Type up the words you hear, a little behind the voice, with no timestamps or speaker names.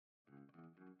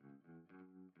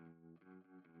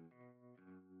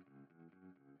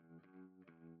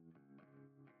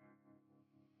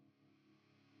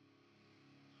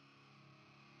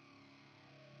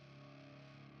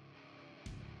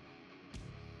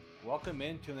Welcome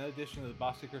into another edition of the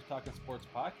Box Kickers Talking Sports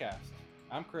podcast.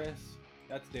 I'm Chris.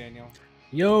 That's Daniel.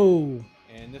 Yo,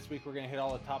 And this week we're going to hit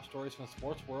all the top stories from the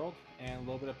sports world and a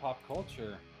little bit of pop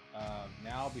culture.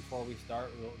 Now, before we start,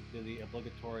 we'll do the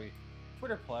obligatory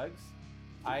Twitter plugs.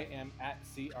 I am at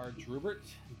CR Drubert.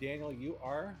 Daniel, you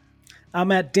are.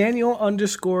 I'm at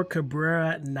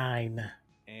Daniel_Cabrera9.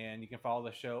 And you can follow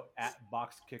the show at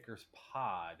Box Kickers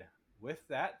Pod. With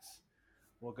that,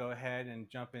 we'll go ahead and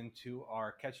jump into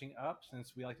our catching up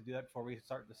since we like to do that before we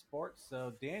start the sports.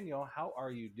 So, Daniel, how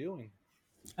are you doing?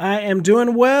 I am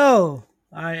doing well.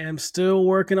 I am still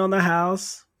working on the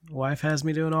house. Wife has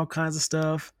me doing all kinds of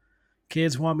stuff.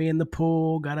 Kids want me in the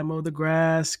pool. Gotta mow the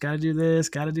grass. Gotta do this.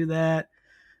 Gotta do that.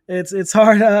 It's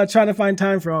hard trying to find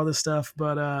time for all this stuff,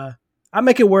 but I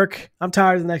make it work. I'm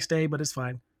tired the next day, but it's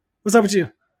fine. What's up with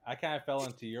you? I kind of fell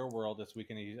into your world this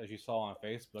weekend, as you saw on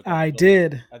Facebook. I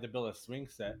did. I had to build a swing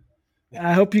set.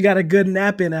 I hope you got a good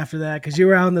nap in after that because you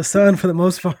were out in the sun for the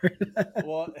most part.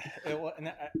 Well,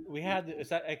 we had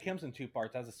it comes in two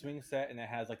parts. It has a swing set and it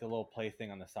has like a little play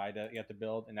thing on the side that you have to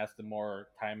build, and that's the more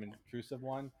time intrusive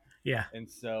one. Yeah. And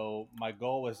so my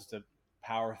goal was to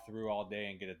power through all day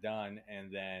and get it done.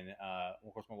 And then,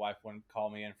 of course, my wife wouldn't call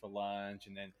me in for lunch,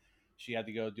 and then she had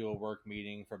to go do a work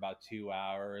meeting for about 2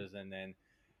 hours, and then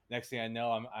next thing I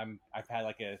know, I've had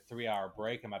like a 3 hour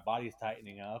break, and my body's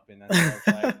tightening up, and then so it's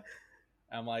like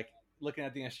I'm like looking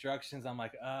at the instructions. I'm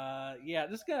like, yeah,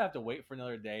 this is gonna have to wait for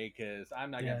another day because I'm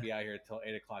not gonna be out here until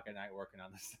 8 o'clock at night working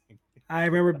on this thing. I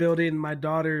remember building my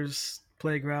daughter's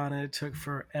playground, and it took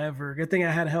forever. Good thing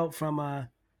I had help from my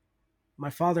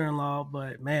father-in-law,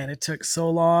 but man, it took so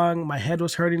long. My head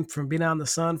was hurting from being out in the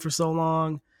sun for so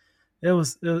long. It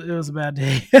was a bad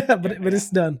day, but it's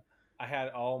done. I had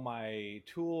all my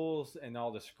tools and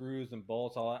all the screws and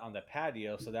bolts all on the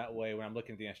patio, so that way when I'm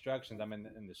looking at the instructions, I'm in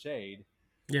the shade.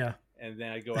 Yeah. And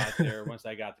then I go out there once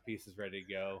I got the pieces ready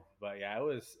to go. But yeah, it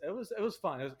was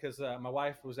fun. It was because my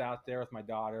wife was out there with my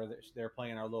daughter. They were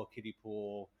playing our little kiddie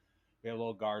pool. We have a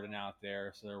little garden out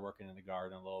there, so they're working in the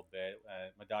garden a little bit.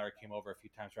 My daughter came over a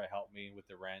few times to try to help me with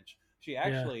the wrench. She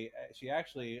actually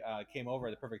came over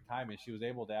at the perfect time, and she was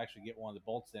able to actually get one of the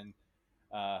bolts in.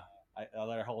 I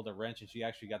let her hold the wrench, and she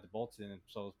actually got the bolts in,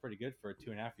 so it was pretty good for a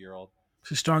 2.5-year-old.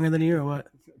 She's stronger than you, or what?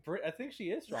 I think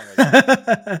she is stronger than me.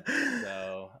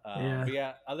 So, Yeah. but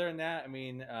yeah, other than that, I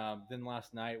mean, then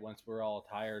last night, once we are all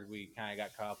tired, we kind of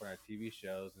got caught up in our TV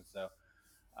shows. And so,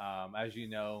 as you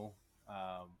know,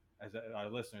 as our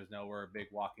listeners know, we're a big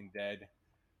Walking Dead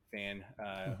fan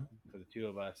for the two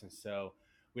of us. And so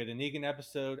we had a Negan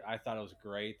episode. I thought it was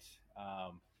great.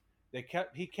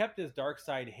 He kept his dark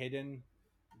side hidden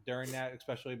during that,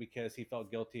 especially because he felt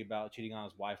guilty about cheating on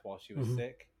his wife while she was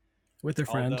sick With her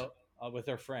friend. with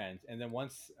her friend. And then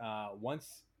once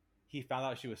he found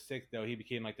out she was sick, though, he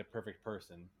became like the perfect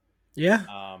person.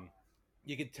 Yeah.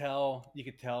 You could tell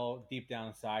deep down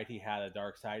inside he had a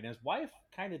dark side, and his wife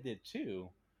kind of did too,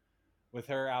 with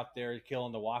her out there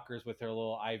killing the walkers with her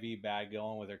little IV bag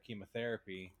going with her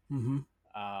chemotherapy. And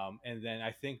then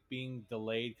I think being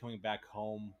delayed coming back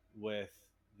home with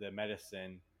the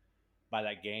medicine by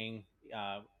that gang,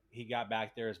 he got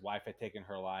back there. His wife had taken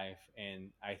her life,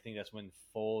 and I think that's when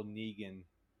full Negan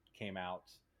came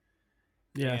out.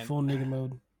 Yeah, And full Negan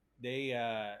mode.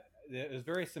 It was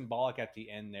very symbolic at the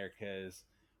end there because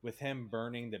with him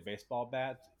burning the baseball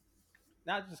bat,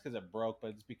 not just because it broke, but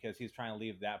it's because he's trying to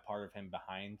leave that part of him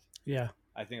behind. Yeah.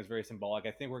 I think it's very symbolic.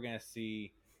 I think we're going to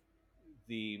see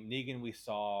the Negan we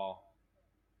saw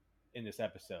in this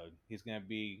episode. He's going to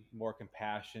be more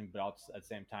compassionate, but also at the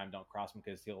same time, don't cross him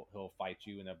because he'll fight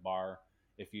you in a bar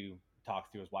if you talk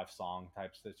through his wife's song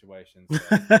type situation.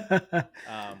 So,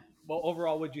 well,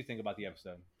 overall, what did you think about the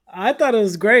episode? I thought it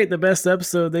was great. The best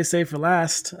episode they say for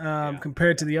last,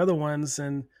 compared to the other ones.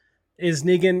 And is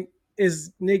Negan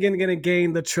going to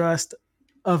gain the trust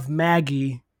of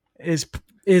Maggie? Is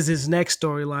his next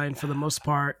storyline for the most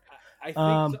part? I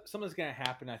think something's going to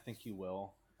happen. I think he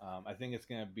will. I think it's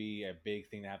going to be a big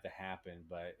thing to have to happen,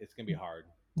 but it's going to be hard.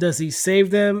 Does he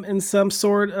save them in some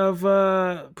sort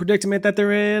of predicament that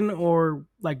they're in, or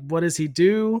like what does he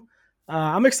do?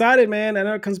 I'm excited, man. I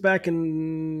know it comes back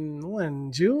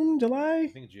in June, July? I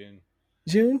think June.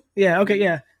 June? Yeah. Okay.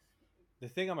 Yeah. The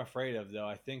thing I'm afraid of, though,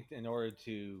 I think in order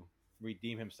to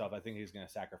redeem himself, I think he's going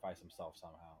to sacrifice himself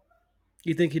somehow.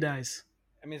 You think he dies?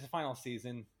 I mean, it's the final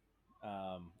season.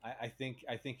 I think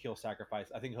he'll sacrifice.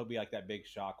 I think he'll be like that big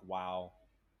shock. Wow.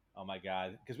 Oh my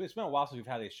God. Because it's been a while since we've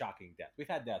had a shocking death. We've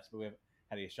had deaths, but we haven't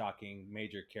had a shocking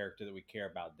major character that we care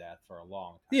about death for a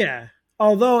long time. Yeah.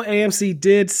 Although AMC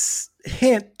did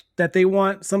hint that they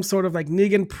want some sort of like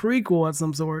Negan prequel of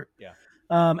some sort. Yeah.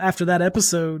 after that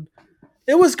episode.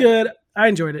 It was good. I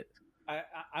enjoyed it.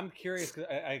 I'm curious because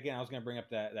again, I was going to bring up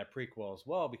that prequel as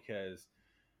well because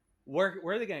where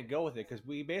are they going to go with it? Because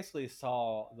we basically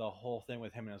saw the whole thing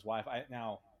with him and his wife.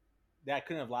 Now that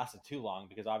couldn't have lasted too long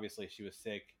because obviously she was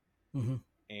sick Mm-hmm.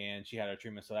 and she had her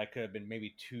treatment, so that could have been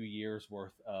maybe 2 years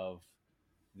worth of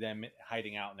them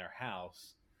hiding out in their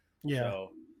house. Yeah.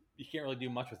 So you can't really do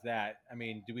much with that. I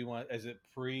mean, do we want? Is it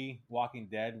pre Walking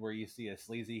Dead where you see a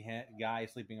sleazy guy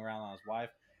sleeping around on his wife?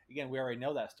 Again, we already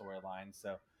know that storyline.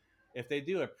 So if they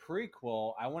do a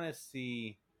prequel, I want to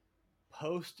see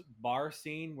post bar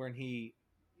scene when he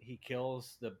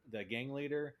kills the gang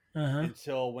leader Uh-huh.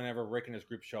 until whenever Rick and his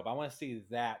group show up. I want to see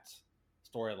that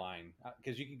storyline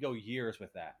because you could go years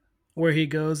with that. Where he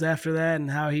goes after that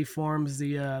and how he forms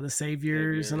the saviors and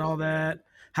Saviors, all yeah. that.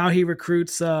 How he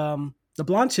recruits the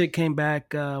blonde chick came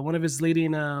back, one of his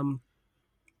leading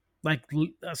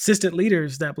assistant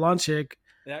leaders, that blonde chick.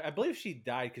 And I believe she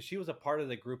died because she was a part of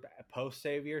the group post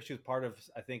Savior. She was part of,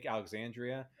 I think,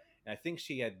 Alexandria. And I think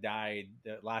she had died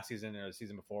the last season or the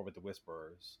season before with the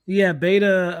Whisperers. Yeah,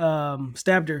 Beta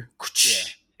stabbed her. Yeah,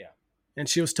 yeah, And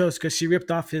she was toast because she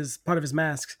ripped off his part of his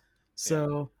mask. yeah.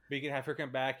 So But you can have her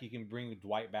come back. You can bring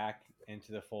Dwight back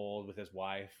into the fold with his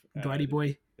wife. Dwighty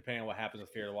boy. Depending on what happens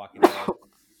with Fear the Walking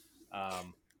Dead.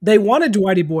 They wanted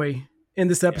Dwighty boy in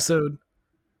this Yeah. episode.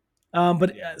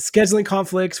 But Yeah. scheduling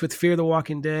conflicts with Fear the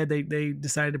Walking Dead, they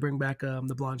decided to bring back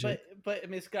the blonde chick. But I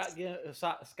mean, Scott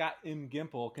M.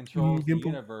 Gimple controls the Gimple.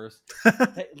 universe.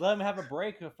 Hey, let him have a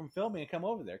break from filming and come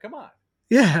over there. Come on.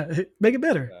 Yeah, make it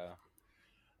better.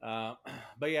 But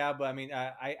I mean,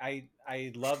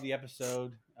 I love the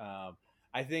episode.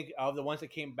 I think of the ones that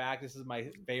came back, this is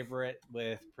my favorite,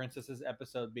 with Princess's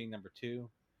episode being number 2.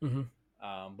 Mm-hmm.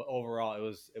 But overall, it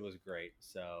was great.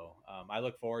 So I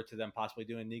look forward to them possibly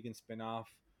doing Negan spinoff.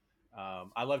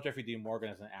 I love Jeffrey Dean Morgan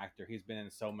as an actor. He's been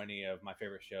in so many of my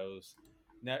favorite shows.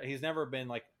 He's never been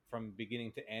like from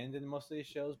beginning to end in most of these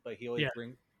shows, but he always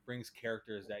brings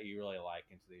characters that you really like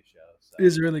into these shows. So.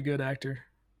 He's a really good actor.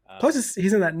 Plus,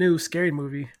 he's in that new Scary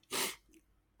movie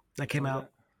that came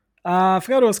out. I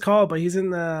forgot what it was called, but he's in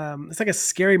the. It's like a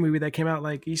scary movie that came out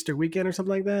like Easter weekend or something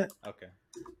like that. Okay.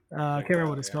 I can't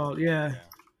remember what it's called. Yeah.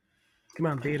 Came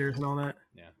out in theaters and all that.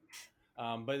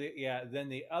 Yeah. Then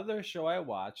the other show I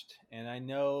watched, and I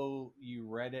know you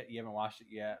read it, you haven't watched it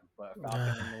yet, but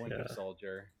Falcon and the Winter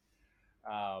Soldier.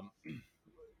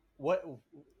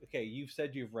 Okay, you've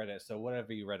said you've read it, so what have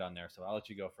you read on there? So I'll let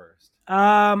you go first.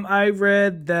 I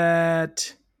read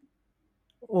that.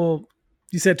 Well,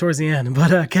 you said towards the end,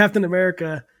 but Captain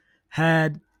America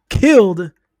had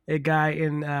killed a guy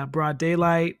in broad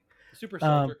daylight. Super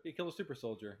soldier. He killed a super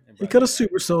soldier. He killed a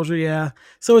super soldier, yeah.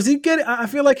 So is he getting? I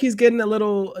feel like he's getting a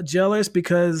little jealous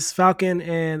because Falcon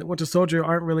and Winter Soldier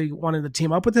aren't really wanting to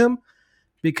team up with him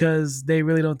because they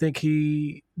really don't think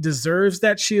he deserves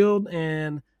that shield,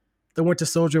 and the Winter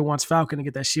Soldier wants Falcon to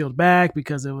get that shield back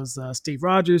because it was Steve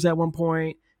Rogers at one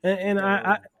point, and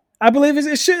I believe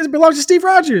it belongs to Steve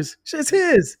Rogers. It's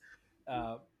his.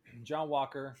 John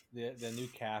Walker, the new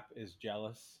Cap, is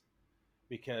jealous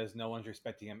because no one's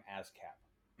respecting him as Cap.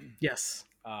 Yes.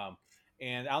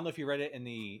 And I don't know if you read it in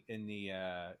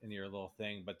your little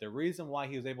thing, but the reason why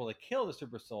he was able to kill the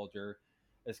super soldier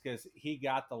is because he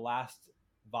got the last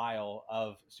vial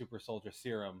of super soldier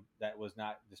serum that was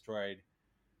not destroyed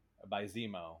by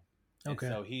Zemo. Okay.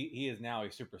 And so he is now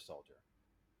a super soldier.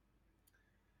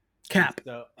 Cap.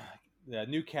 So the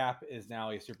new Cap is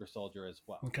now a super soldier as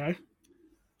well. Okay.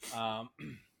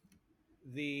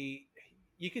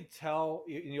 You could tell,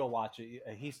 you'll watch it.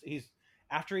 He's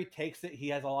after he takes it, he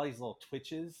has all these little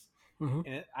twitches,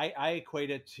 and I equate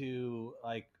it to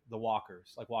like the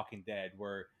Walkers, like Walking Dead,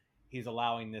 where he's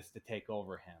allowing this to take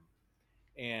over him.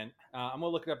 And I'm gonna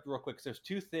look it up real quick. So there's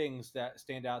 2 things that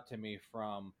stand out to me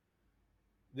from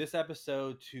this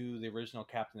episode to the original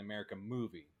Captain America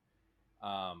movie.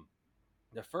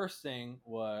 The first thing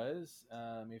was,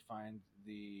 let me find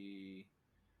the.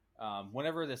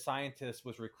 Whenever the scientist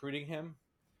was recruiting him,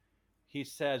 he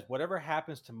says, "Whatever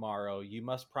happens tomorrow, you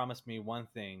must promise me one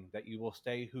thing: that you will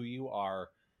stay who you are,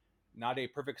 not a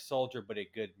perfect soldier, but a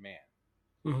good man."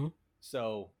 Mm-hmm.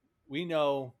 So we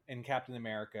know in Captain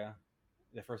America,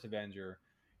 the first Avenger,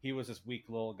 he was this weak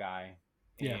little guy,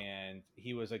 and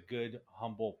he was a good,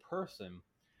 humble person.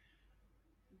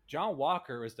 John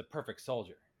Walker is the perfect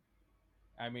soldier.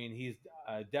 I mean, he's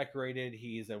decorated.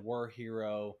 He's a war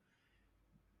hero.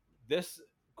 This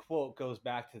quote goes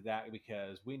back to that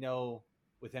because we know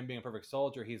with him being a perfect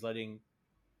soldier, he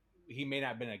may not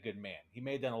have been a good man. He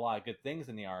may have done a lot of good things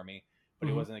in the army, but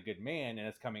he wasn't a good man, and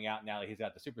it's coming out now that he's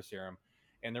got the super serum.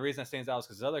 And the reason it stands out is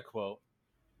because his other quote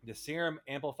The serum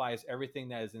amplifies everything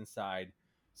that is inside.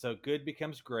 So good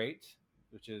becomes great,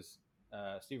 which is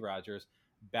Steve Rogers.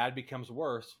 Bad becomes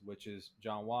worse, which is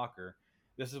John Walker.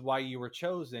 This is why you were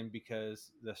chosen,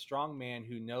 because the strong man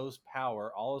who knows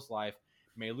power all his life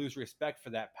may lose respect for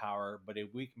that power, but a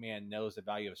weak man knows the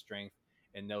value of strength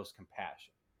and knows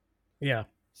compassion. Yeah.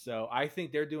 So I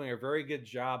think they're doing a very good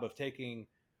job of taking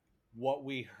what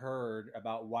we heard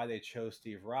about why they chose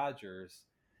Steve Rogers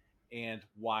and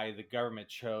why the government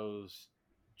chose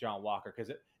John Walker.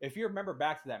 Because if you remember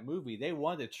back to that movie, they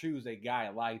wanted to choose a guy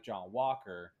like John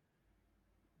Walker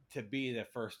to be the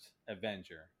first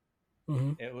Avenger.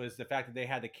 Mm-hmm. It was the fact that they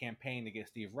had to campaign to get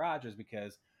Steve Rogers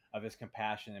because of his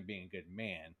compassion and being a good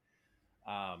man.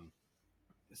 And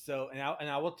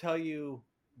I will tell you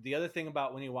the other thing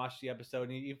about when you watch the episode,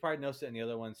 and you probably noticed it in the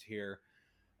other ones here,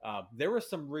 there was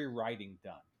some rewriting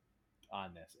done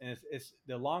on this, and it's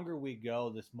the longer we go,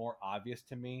 the more obvious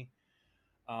to me.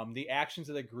 The actions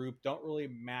of the group don't really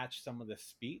match some of the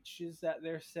speeches that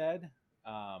they're said,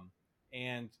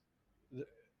 and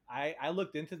I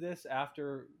looked into this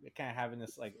after kind of having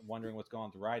this like wondering what's going on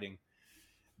with the writing.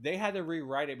 They had to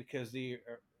rewrite it because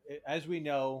as we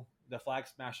know, the Flag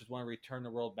Smashers want to return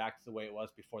the world back to the way it was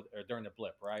before or during the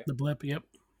blip, right? The blip, yep.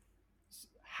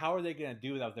 How are they going to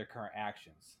do without their current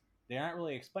actions? They aren't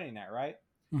really explaining that, right?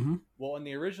 Mm-hmm. Well, in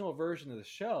the original version of the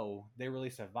show, they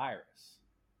released a virus.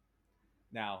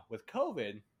 Now, with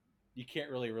COVID, you can't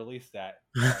really release that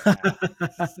right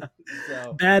now.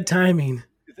 So, bad timing.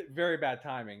 It's very bad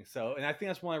timing. So, and I think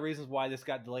that's one of the reasons why this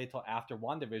got delayed till after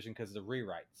WandaVision, because of the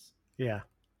rewrites. Yeah.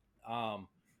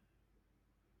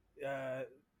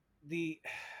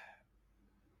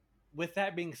 With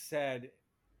that being said,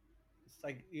 it's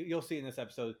like you'll see in this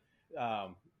episode,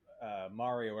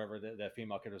 Mari, or whatever the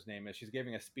female character's name is, she's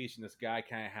giving a speech, and this guy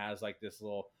kind of has like this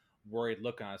little worried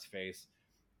look on his face.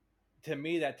 To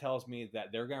me, that tells me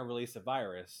that they're going to release a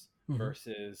virus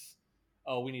versus,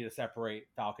 oh, we need to separate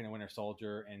Falcon and Winter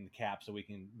Soldier and Cap so we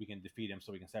can defeat him,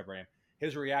 so we can separate him.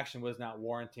 His reaction was not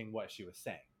warranting what she was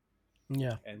saying.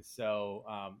 Yeah. And so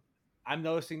I'm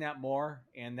noticing that more.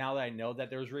 And now that I know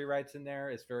that there's rewrites in there,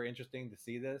 it's very interesting to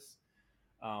see this.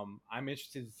 I'm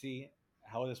interested to see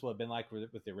how this would have been like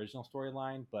with the original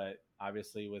storyline, but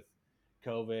obviously with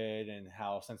COVID and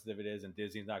how sensitive it is, and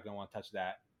Disney's not going to want to touch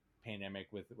that pandemic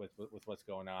with what's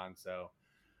going on. So,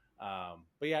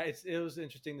 but yeah, it was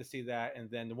interesting to see that. And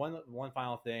then the one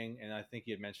final thing, and I think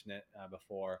you had mentioned it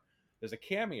before, there's a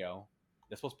cameo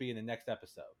that's supposed to be in the next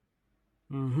episode.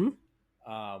 Mm-hmm.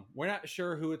 We're not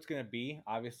sure who it's going to be,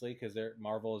 obviously, because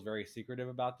Marvel is very secretive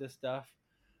about this stuff.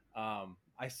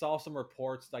 I saw some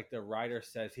reports, like the writer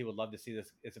says he would love to see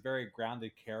this. It's a very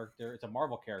grounded character. It's a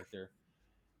Marvel character.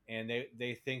 And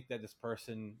they think that this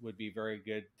person would be very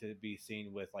good to be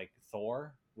seen with like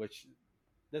Thor, which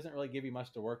doesn't really give you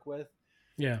much to work with.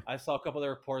 Yeah. I saw a couple of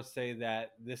reports say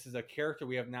that this is a character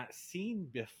we have not seen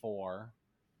before.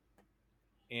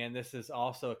 And this is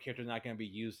also a character not going to be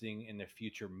using in the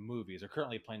future movies, or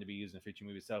currently planning to be used in future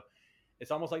movies. So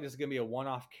it's almost like this is going to be a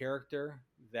one-off character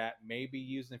that may be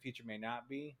used in the future, may not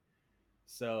be.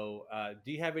 So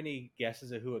do you have any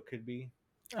guesses of who it could be?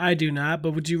 I do not,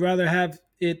 but would you rather have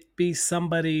it be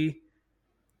somebody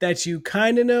that you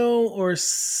kind of know or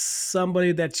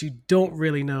somebody that you don't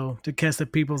really know to catch the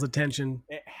people's attention?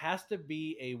 It has to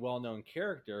be a well-known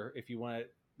character if you want to,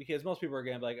 because most people are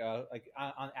going to be like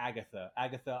on Agatha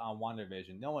on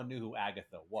WandaVision. No one knew who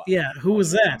Agatha was. Yeah, who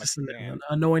was that? Just an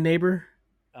annoying neighbor?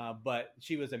 But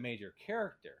she was a major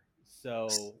character. So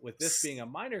with this being a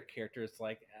minor character, it's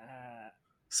like...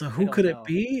 So who could it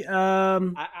be? Now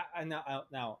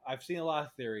I've seen a lot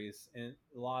of theories, and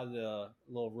a lot of the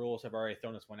little rules have already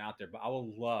thrown this one out there. But I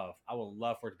would love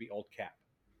for it to be old Cap.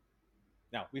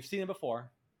 Now we've seen him before,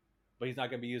 but he's not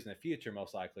going to be used in the future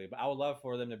most likely. But I would love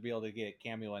for them to be able to get a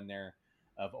cameo in there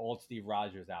of old Steve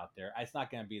Rogers out there. It's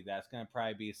not going to be that. It's going to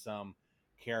probably be some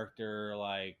character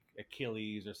like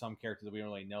Achilles or some character that we don't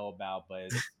really know about.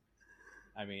 But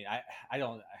I mean, I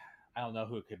don't know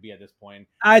who it could be at this point.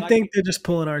 I think they're just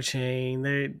pulling our chain.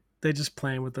 They're just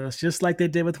playing with us, just like they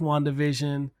did with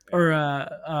WandaVision, or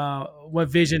what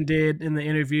Vision did in the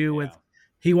interview with.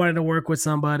 He wanted to work with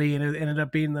somebody, and it ended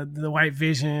up being the White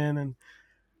Vision. And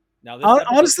now,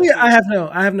 honestly, I have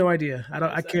no idea.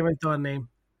 I can't even throw a name.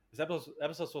 This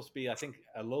episode's supposed to be, I think,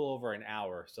 a little over an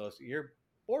hour, so you're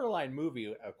borderline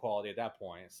movie quality at that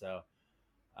point. So,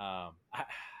 I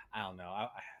don't know.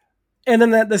 And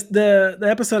then the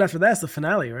episode after that's the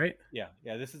finale, right? Yeah.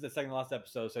 This is the second to last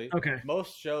episode. So okay.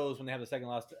 Most shows, when they have the second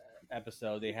to last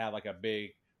episode, they have like a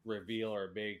big reveal or a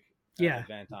big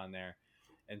event on there.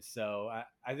 And so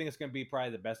I think it's going to be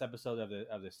probably the best episode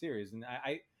of the series. And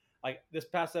I like this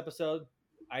past episode.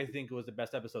 I think it was the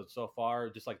best episode so far.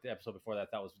 Just like the episode before that,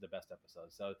 that was the best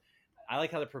episode. So I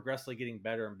like how they're progressively getting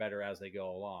better and better as they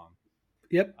go along.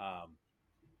 Yep.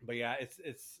 But yeah,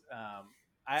 it's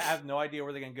I have no idea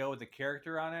where they're gonna go with the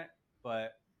character on it,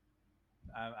 but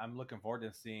I'm looking forward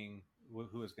to seeing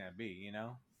who it's gonna be. You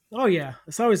know? Oh yeah,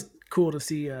 it's always cool to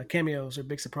see cameos or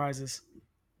big surprises.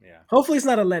 Yeah. Hopefully, it's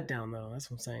not a letdown though.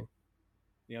 That's what I'm saying.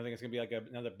 You don't think it's gonna be like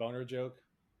another boner joke?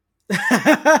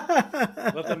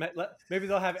 Maybe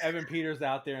they'll have Evan Peters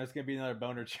out there, and it's gonna be another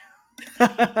boner joke.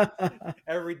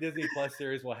 Every Disney Plus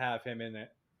series will have him in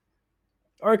it.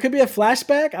 Or it could be a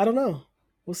flashback. I don't know.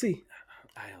 We'll see.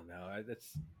 I don't know.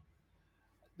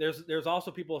 There's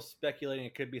also people speculating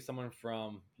it could be someone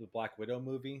from the Black Widow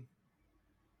movie,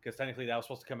 because technically that was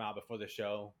supposed to come out before the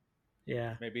show.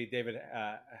 Yeah. Maybe David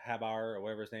Habar or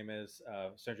whatever his name is,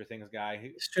 Stranger Things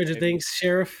guy. Stranger Things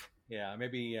sheriff. Yeah,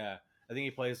 maybe. I think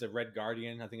he plays the Red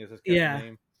Guardian. I think is his character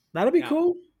name. That'll be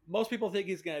cool. Most people think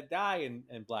he's gonna die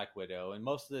in Black Widow, and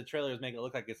most of the trailers make it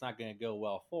look like it's not gonna go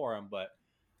well for him. But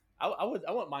I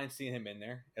wouldn't mind seeing him in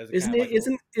there.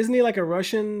 Isn't he like a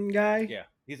Russian guy? Yeah,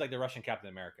 he's like the Russian Captain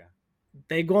America.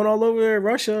 They going all over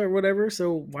Russia or whatever,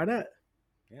 so why not?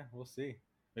 Yeah, we'll see.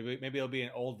 Maybe it'll be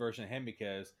an old version of him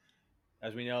because,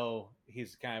 as we know,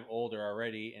 he's kind of older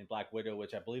already in Black Widow,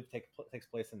 which I believe takes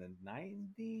place in the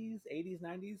 90s, 80s,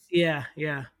 90s. Yeah,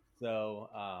 yeah. So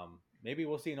maybe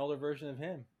we'll see an older version of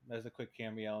him as a quick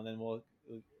cameo, and then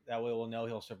that way we'll know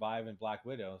he'll survive in Black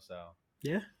Widow. So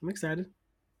yeah, I'm excited.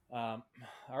 All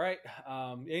right.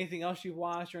 Anything else you've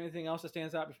watched or anything else that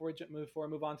stands out before we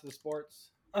move on to the sports?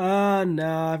 No,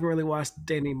 I haven't really watched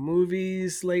any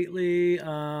movies lately.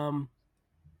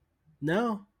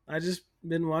 No, I just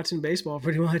been watching baseball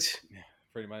pretty much. Yeah,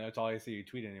 pretty much. That's all I see you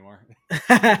tweet anymore.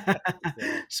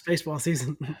 It's baseball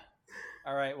season.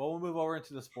 All right. Well, we'll move over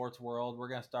into the sports world. We're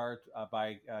going to start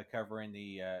by covering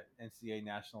the NCAA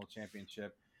National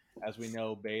Championship. As we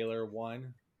know, Baylor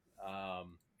won.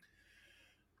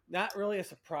 Not really a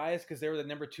surprise because they were the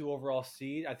number 2 overall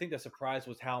seed. I think the surprise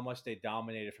was how much they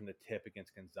dominated from the tip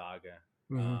against Gonzaga.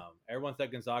 Mm-hmm. Everyone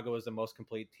thought Gonzaga was the most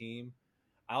complete team.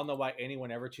 I don't know why anyone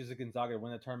ever chooses Gonzaga to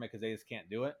win the tournament because they just can't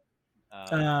do it.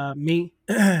 Me.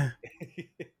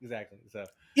 Exactly. So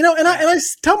and I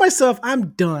tell myself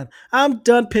I'm done. I'm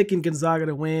done picking Gonzaga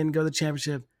to win, go to the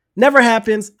championship. Never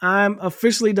happens. I'm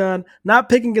officially done. Not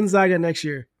picking Gonzaga next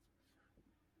year.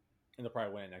 And they'll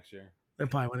probably win it next year. They'll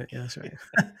probably win it. Yeah, that's right.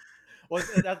 Well,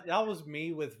 that was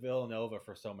me with Villanova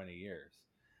for so many years.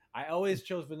 I always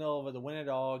chose Villanova to win it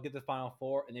all, get the Final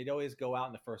Four, and they'd always go out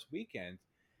in the first weekend.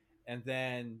 And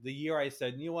then the year I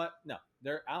said, you know what? No,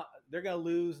 they're out. They're going to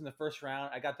lose in the first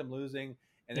round. I got them losing,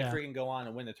 and they freaking go on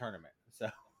and win the tournament. So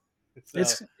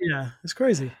it's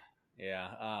crazy.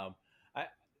 Yeah.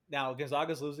 Now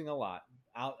Gonzaga's losing a lot.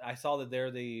 I saw that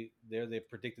they're the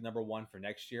predicted number 1 for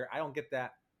next year. I don't get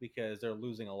that because they're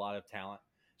losing a lot of talent.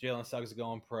 Jalen Suggs is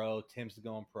going pro. Tim's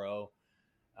going pro.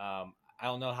 I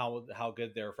don't know how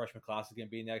good their freshman class is going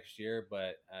to be next year,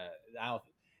 but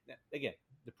again,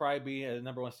 they'll probably be a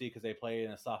number 1 seed because they play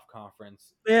in a soft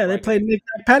conference. Yeah, they played Nick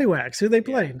Paddywhacks. Who they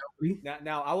play? Yeah.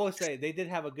 Now, I will say they did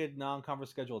have a good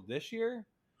non-conference schedule this year,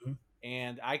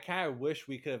 and I kind of wish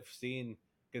we could have seen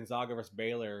Gonzaga versus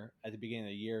Baylor at the beginning of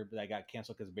the year, but that got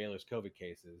canceled because of Baylor's COVID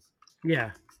cases.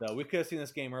 Yeah. So we could have seen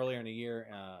this game earlier in the year,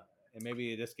 and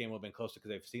maybe this game would have been closer because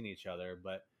they've seen each other.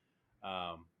 But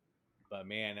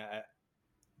man,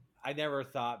 I never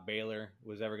thought Baylor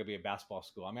was ever going to be a basketball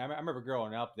school. I mean, I remember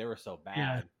growing up, they were so bad.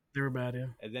 Yeah, they were bad, yeah.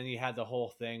 And then you had the whole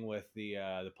thing with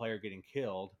the player getting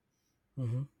killed,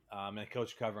 and the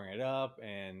coach covering it up,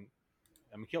 and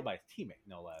killed by his teammate,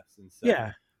 no less. And so,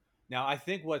 yeah. Now, I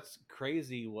think what's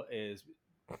crazy is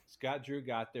Scott Drew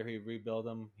got there. He rebuilt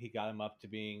them. He got them up to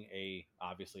being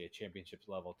obviously a championship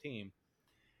level team.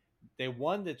 They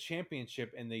won the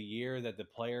championship in the year that the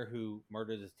player who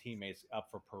murdered his teammates up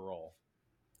for parole.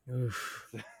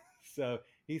 Oof. So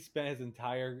he spent his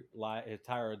entire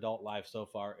adult life so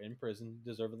far in prison,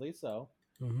 deservedly so.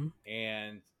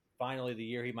 And finally, the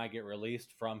year he might get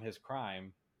released from his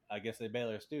crime against a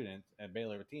Baylor student, a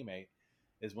Baylor teammate,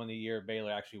 is when the year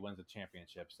Baylor actually wins the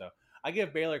championship. So I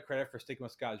give Baylor credit for sticking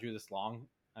with Scott Drew this long.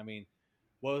 I mean,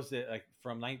 what was it, like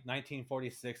from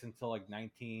 1946 until like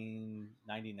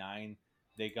 1999?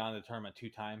 They got in the tournament 2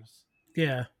 times.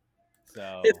 Yeah.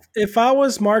 So if I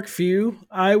was Mark Few,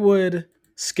 I would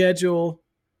schedule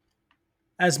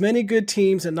as many good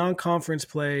teams in non-conference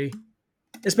play,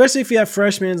 especially if you have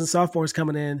freshmen and sophomores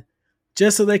coming in,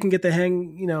 just so they can get the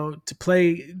hang, to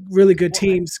play really good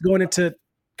teams going into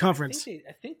conference.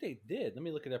 I think they did. Let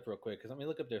me look it up real quick because let me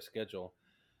look up their schedule.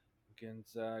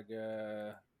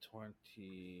 Gonzaga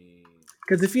 20.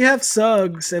 Because if you have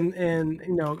Suggs and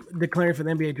declaring for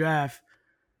the NBA draft,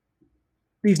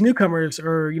 these newcomers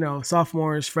or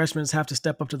sophomores, freshmen have to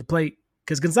step up to the plate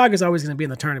because Gonzaga is always going to be in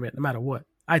the tournament no matter what.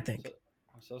 I So, think.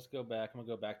 so let's go back. I'm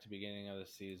gonna go back to beginning of the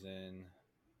season.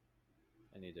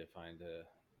 I need to find the.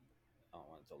 I don't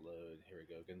want it to load. Here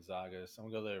we go. Gonzaga. So I'm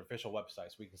gonna go to their official website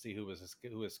so we can see who was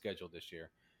scheduled this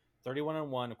year.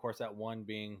 31-1. Of course, that one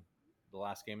being the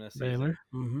last game of the season. Baylor.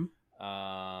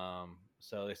 Mm-hmm.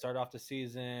 So they start off the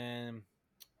season.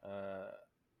 Uh,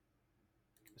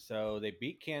 so they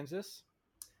beat Kansas,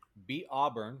 beat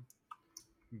Auburn,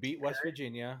 beat West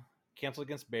Virginia, canceled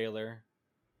against Baylor,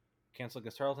 canceled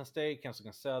against Tarleton State, canceled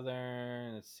against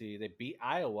Southern. Let's see. They beat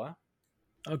Iowa.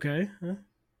 Okay. Huh?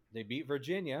 They beat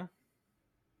Virginia.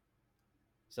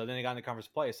 So then they got into conference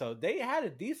play. So they had a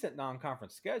decent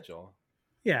non-conference schedule.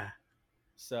 Yeah.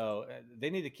 So they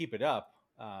need to keep it up.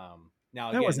 Now, That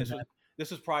again, wasn't bad.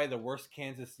 this was probably the worst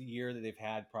Kansas year that they've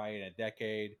had probably in a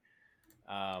decade.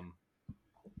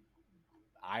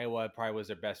 Iowa probably was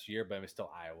their best year, but it was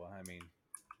still Iowa. I mean,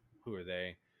 who are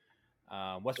they?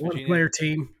 West One Virginia. player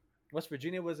team. West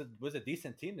Virginia was a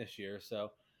decent team this year.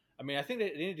 So, I mean, I think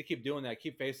they need to keep doing that.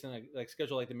 Keep facing like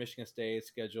schedule like the Michigan State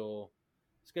schedule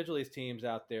these teams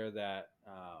out there that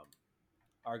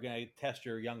are going to test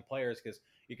your young players because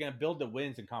you're going to build the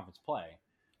wins in conference play.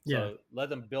 So Yeah. let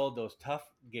them build those tough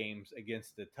games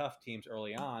against the tough teams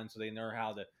early on, so they know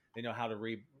how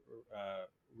to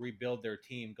rebuild their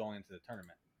team going into the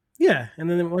tournament. Yeah, and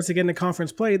then once they get into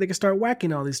conference play, they can start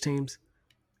whacking all these teams.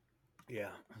 Yeah.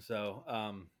 So,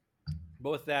 but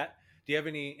with that, do you have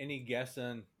any guess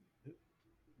on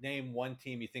name one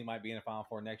team you think might be in the Final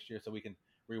Four next year, so we can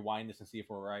rewind this and see if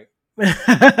we're right?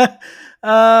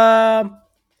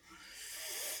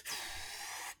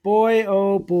 Boy,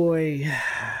 oh boy.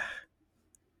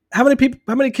 How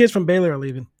many kids from Baylor are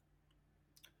leaving?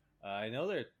 I know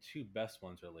their two best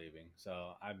ones are leaving,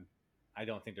 so I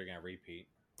don't think they're going to repeat.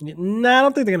 No, I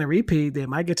don't think they're going to repeat. They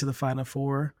might get to the Final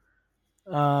Four.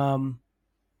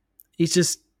 It's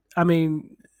just, I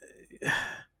mean,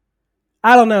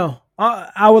 I don't know.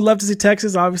 I would love to see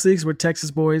Texas, obviously, because we're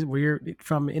Texas boys. We're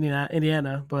from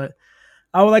Indiana, but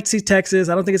I would like to see Texas.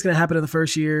 I don't think it's going to happen in the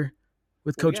first year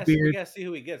with Coach Beard. We got to see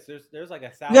who he gets. There's like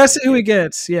 1,000. You got to see who he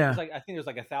gets. Yeah. I think there's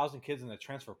like 1,000 kids in the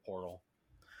transfer portal,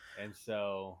 and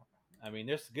so I mean,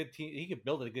 there's a good team. He could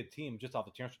build a good team just off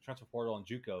the transfer portal and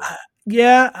JUCO.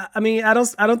 Yeah, I mean, I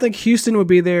don't think Houston would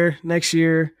be there next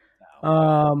year.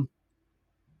 No.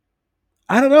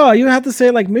 I don't know. You have to say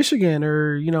like Michigan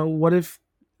or what if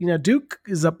Duke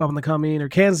is up on the coming or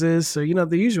Kansas or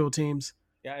the usual teams.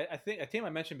 Yeah, I think a team I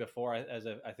mentioned before as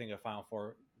I think a Final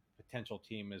Four potential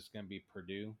team is going to be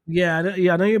Purdue. Yeah, I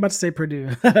know you're about to say Purdue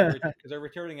because they're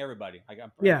returning everybody.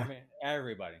 Yeah, I mean,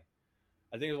 everybody.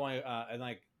 I think it's one and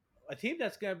like a team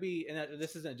that's going to be, and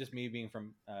this isn't just me being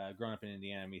from growing up in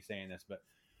Indiana, me saying this, but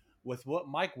with what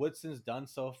Mike Woodson's done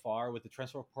so far with the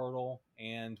transfer portal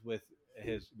and with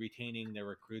his retaining their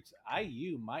recruits,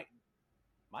 IU might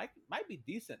be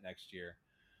decent next year.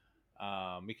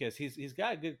 Because he's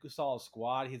got a good solid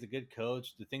squad. He's a good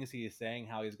coach. The things he is saying,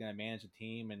 how he's going to manage the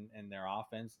team and their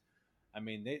offense. I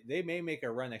mean, they may make a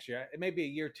run next year. It may be a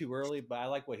year too early, but I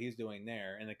like what he's doing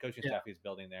there and the coaching staff he's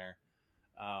building there.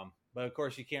 But of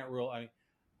course, you can't rule. I mean,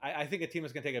 I think a team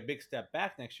that's going to take a big step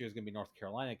back next year is going to be North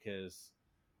Carolina because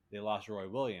they lost Roy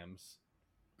Williams.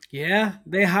 Yeah,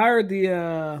 they hired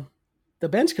the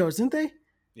bench coach, didn't they?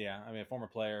 Yeah, I mean, a former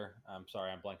player. I'm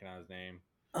sorry, I'm blanking on his name.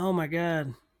 Oh my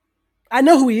god. I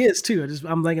know who he is too.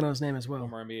 I'm blanking on his name as well.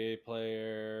 Former NBA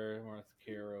player, North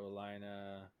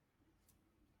Carolina,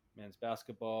 men's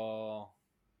basketball.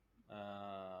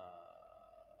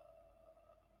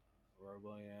 Roy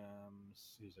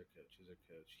Williams. Who's their coach?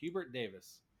 Hubert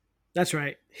Davis. That's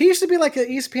right. He used to be like an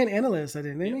ESPN analyst, I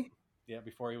think, didn't he? Yeah,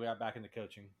 before he got back into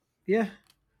coaching. Yeah,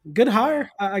 good hire,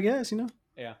 I guess.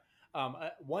 Yeah.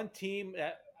 One team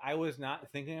that I was not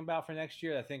thinking about for next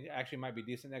year, I think actually might be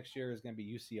decent next year, is going to be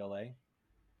UCLA.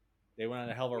 They went on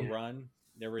a hell of a run.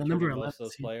 They're returning most of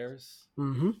those players.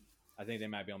 Mm-hmm. I think they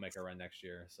might be able to make a run next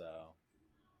year. So,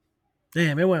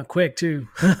 damn, it went quick too.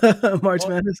 March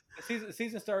Madness. The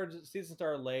season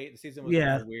started late. The season was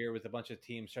kind of weird with a bunch of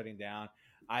teams shutting down.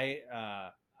 I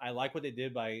like what they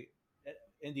did by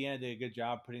Indiana did a good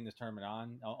job putting this tournament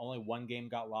on. Only one game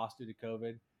got lost due to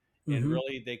COVID. And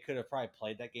really, they could have probably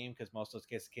played that game because most of those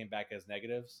cases came back as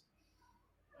negatives.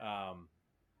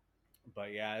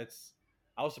 But yeah,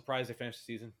 I was surprised they finished the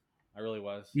season. I really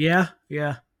was. Yeah.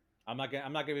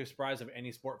 I'm not gonna be surprised if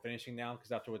any sport finishing now,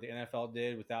 because after what the NFL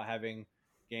did without having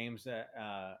games or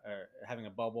having a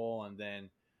bubble, and then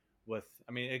with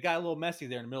I mean it got a little messy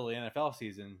there in the middle of the NFL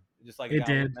season, just like it It got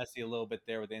a little did. messy a little bit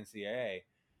there with the NCAA.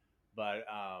 But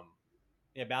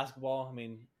yeah, basketball. I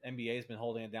mean, NBA's been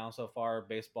holding it down so far.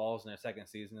 Baseball's in their second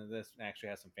season of this, and actually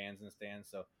has some fans in the stands,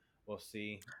 so we'll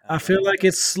see. I But feel like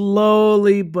it's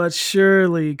slowly but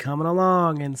surely coming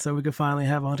along, and so we could finally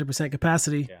have 100%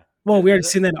 capacity. yeah, Well, we already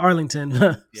seen that in Arlington,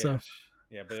 yeah, so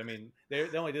yeah. But I mean, they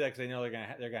only do that because they know they're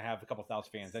gonna have a couple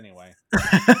thousand fans anyway.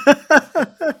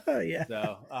 yeah,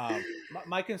 So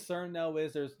my concern though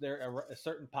is there are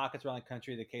certain pockets around the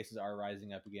country the cases are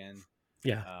rising up again.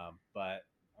 yeah, But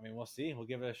I mean, we'll see. We'll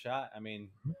give it a shot. I mean,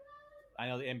 I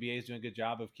know the NBA is doing a good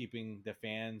job of keeping the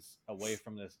fans away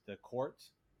from the court.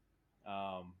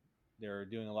 Um, they're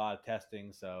doing a lot of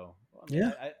testing, so I mean,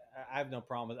 yeah. I have no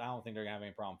problem with. I don't think they're gonna have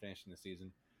any problem finishing the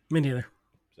season. Me neither.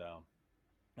 So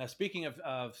now, speaking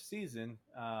of season,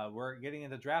 we're getting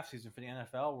into draft season for the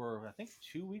NFL. We're I think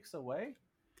 2 weeks away.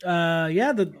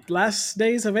 Yeah, the last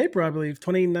days of April, I believe,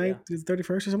 29th Yeah. to 31st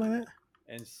or something like that.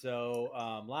 And so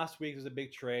last week was a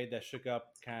big trade that shook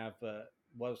up kind of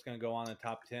what was going to go on in the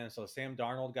top 10. So Sam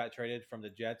Darnold got traded from the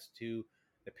Jets to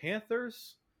the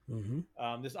Panthers.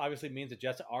 This obviously means the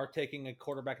Jets are taking a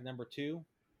quarterback at number 2,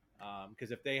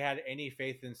 because if they had any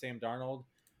faith in Sam Darnold,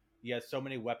 he has so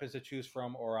many weapons to choose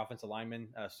from, or offensive lineman.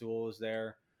 Sewell is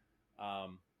there.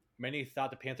 Many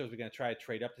thought the Panthers were going to try to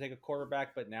trade up to take a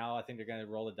quarterback, but now I think they're going to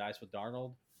roll the dice with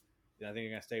Darnold. And I think they're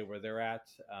going to stay where they're at.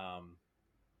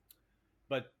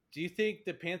 But do you think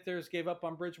the Panthers gave up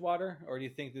on Bridgewater, or do you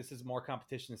think this is more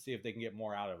competition to see if they can get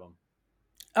more out of him?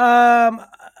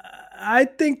 I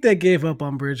think they gave up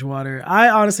on Bridgewater.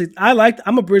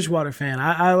 I'm a Bridgewater fan.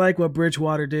 I like what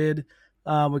Bridgewater did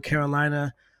with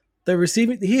Carolina. The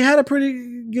receiving, he had a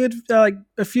pretty good, like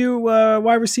a few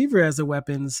wide receiver as the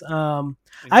weapons. You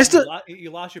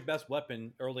lost your best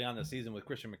weapon early on the season with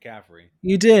Christian McCaffrey.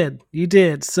 You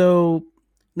did. So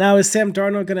now is Sam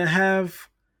Darnold going to have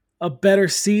a better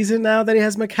season now that he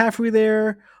has McCaffrey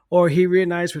there, or he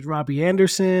reunites with Robbie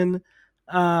Anderson?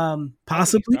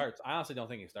 Possibly. I honestly don't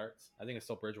think he starts. I think it's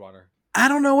still Bridgewater. I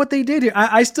don't know what they did here.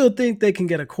 I still think they can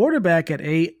get a quarterback at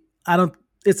 8.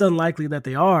 It's unlikely that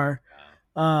they are.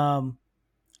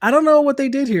 I don't know what they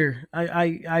did here.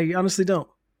 I honestly don't.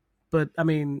 But I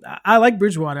mean, I like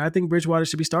Bridgewater. I think Bridgewater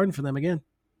should be starting for them again.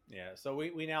 Yeah. So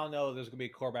we now know there's going to be a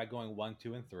quarterback going 1,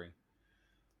 2, and 3.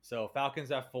 So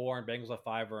Falcons at 4 and Bengals at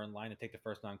 5 are in line to take the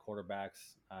first 9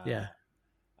 quarterbacks.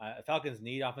 Falcons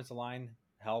need offensive line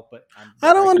help, but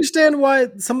I don't understand why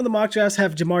some of the mock drafts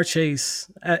have Jamar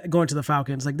Chase going to the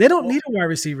Falcons. Like, they don't need a wide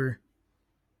receiver.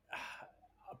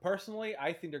 Personally,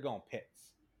 I think they're going Pitts.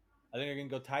 I think they're going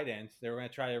to go tight ends. They're going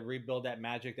to try to rebuild that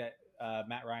magic that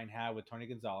Matt Ryan had with Tony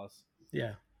Gonzalez.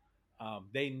 Yeah.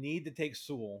 They need to take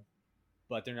Sewell,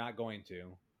 but they're not going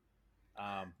to.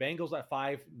 Bengals at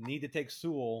 5 need to take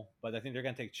Sewell, but I think they're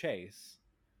going to take Chase.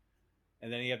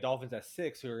 And then you have Dolphins at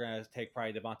 6 who are going to take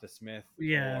probably Devonta Smith.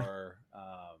 Yeah. Or,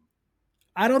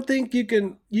 I don't think you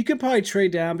can probably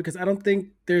trade down, because I don't think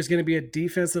there's going to be a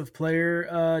defensive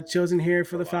player chosen here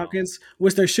for the Falcons,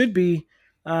 which there should be.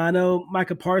 I know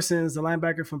Micah Parsons, the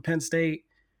linebacker from Penn State,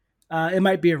 it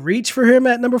might be a reach for him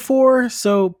at number 4.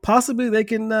 So possibly they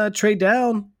can trade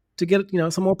down to get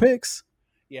some more picks.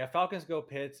 Yeah, Falcons go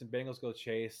Pitts and Bengals go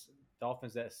Chase.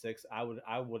 Dolphins at 6. I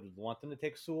would want them to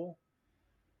take Sewell,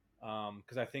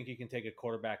 because I think you can take a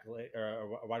quarterback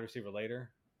or a wide receiver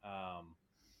later.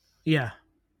 Yeah,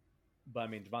 but I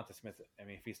mean Devonta Smith. I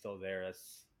mean, if he's still there,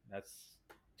 that's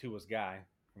Tua's guy.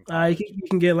 You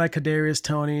can get like Kadarius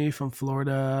Toney from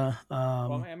Florida.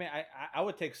 Well, I mean, I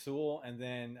would take Sewell, and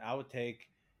then I would take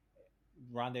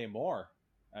Rondé Moore.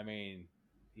 I mean,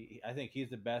 I think he's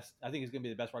the best. I think he's going to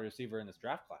be the best wide receiver in this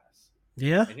draft class.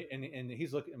 Yeah, and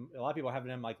he's looking. A lot of people are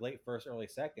having him like late first, early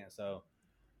second. So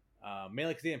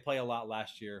mainly because he didn't play a lot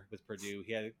last year with Purdue.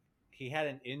 He had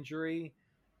an injury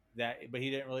but he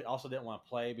didn't want to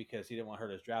play because he didn't want to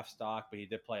hurt his draft stock. But he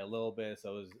did play a little bit,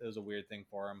 so it was a weird thing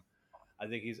for him. I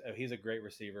think he's a great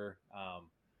receiver.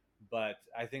 But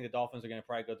I think the Dolphins are going to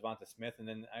probably go Devonta Smith, and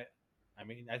then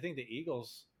I think the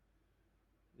Eagles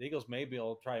may be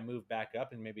able to try to move back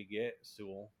up and maybe get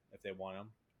Sewell if they want him.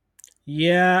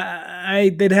 Yeah,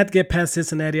 they'd have to get past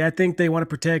Cincinnati. I think they want to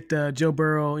protect Joe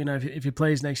Burrow. If he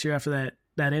plays next year after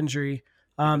that injury.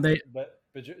 But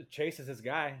Chase is his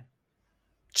guy.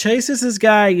 Chase is his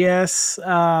guy. Yes. They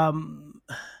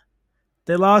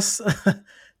lost.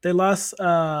 They lost.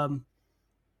 Oh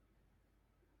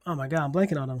my God, I'm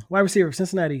blanking on him. Wide receiver,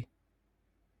 Cincinnati.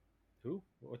 Who?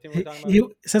 What team are we talking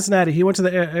about? Cincinnati. He went to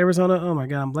the Arizona. Oh my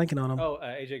God, I'm blanking on him. Oh,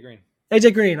 AJ Green.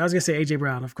 AJ Green. I was gonna say AJ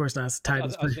Brown. Of course not. It's the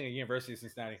Titans. I was thinking University of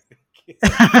Cincinnati.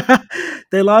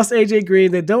 They lost AJ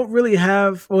Green. They don't really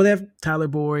have. Well, they have Tyler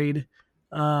Boyd.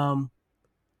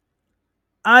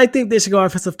 I think they should go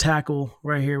offensive tackle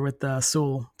right here with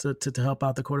Sewell to help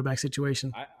out the quarterback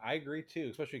situation. I agree too,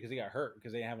 especially because he got hurt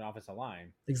because they didn't have an offensive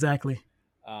line. Exactly.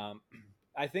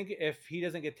 I think if he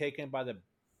doesn't get taken by the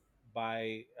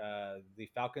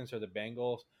Falcons or the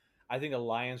Bengals, I think the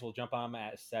Lions will jump on him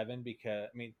at 7 because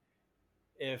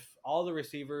if all the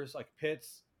receivers like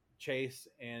Pitts, Chase,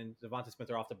 and Devonta Smith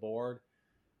are off the board,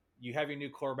 you have your new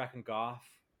quarterback in Goff.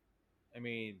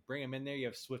 Bring him in there. You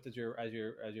have Swift as your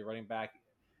running back.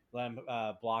 Let him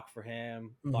block for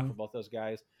him, block for both those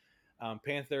guys.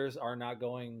 Panthers are not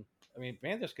going.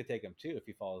 Panthers could take him too if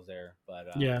he falls there. But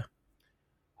yeah,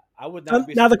 I would not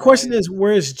be. Now the question is,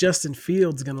 where is Justin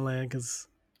Fields going to land? Because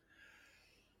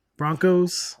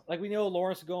Broncos, like we know,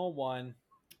 Lawrence is going 1.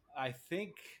 I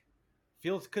think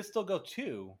Fields could still go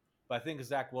 2, but I think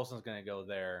Zach Wilson's going to go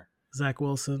there. Zach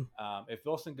Wilson. If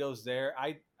Wilson goes there,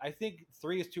 I think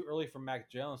 3 is too early for Mac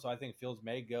Jones, so I think Fields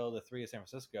may go the 3 of San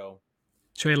Francisco.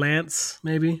 Trey Lance,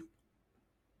 maybe.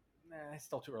 It's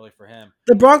still too early for him.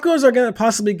 The Broncos are going to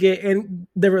possibly get in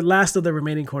the last of the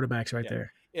remaining quarterbacks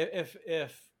there. If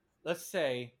let's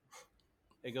say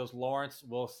it goes Lawrence,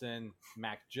 Wilson,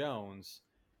 Mac Jones,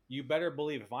 you better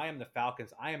believe if I am the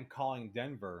Falcons, I am calling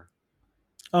Denver.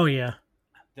 Oh yeah,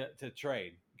 to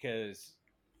trade because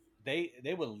they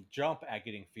will jump at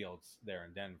getting Fields there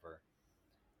in Denver.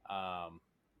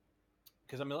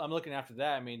 Because I'm looking after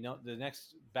that. The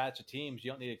next batch of teams,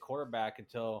 you don't need a quarterback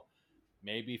until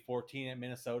maybe 14 at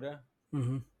Minnesota.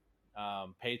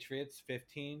 Patriots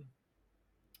 15,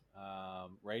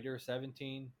 Raiders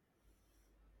 17.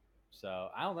 So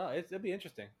I don't know. It'll be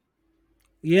interesting.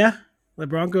 Yeah, the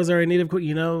Broncos are in need of.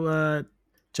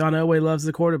 John Elway loves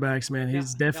the quarterbacks, man.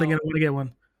 He's definitely going to want to get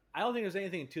one. I don't think there's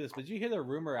anything to this, but did you hear the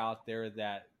rumor out there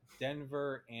that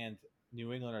Denver and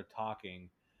New England are talking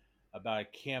about a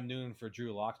Cam Newton for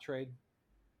Drew Lock trade?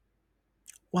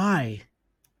 Why?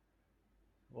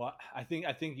 Well, I think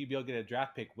you'd be able to get a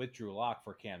draft pick with Drew Lock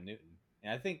for Cam Newton,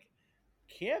 and I think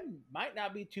Cam might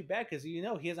not be too bad because he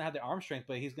doesn't have the arm strength,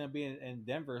 but he's going to be in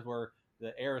Denver where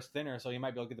the air is thinner, so he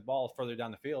might be able to get the ball further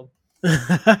down the field.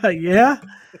 Yeah.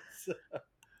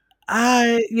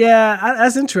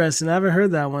 That's interesting. I haven't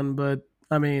heard that one, but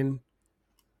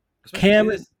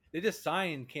Cam. They just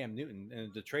signed Cam Newton,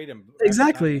 and to trade him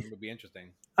exactly would be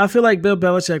interesting. I feel like Bill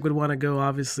Belichick would want to go,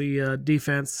 obviously,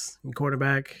 defense and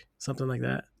quarterback, something like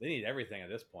that. They need everything at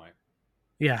this point.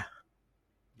 Yeah.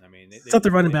 Except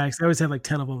the running backs. They always have like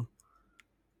 10 of them.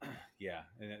 Yeah,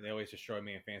 and they always destroy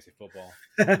me in fantasy football.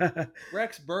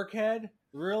 Rex Burkhead,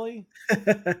 really?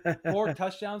 4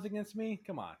 touchdowns against me?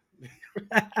 Come on.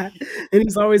 And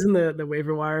he's always in the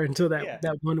waiver wire until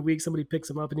that 1 week somebody picks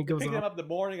him up and he goes picked off. him up the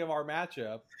morning of our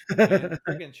matchup. And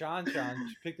freaking Sean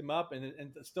picked him up and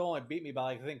still only beat me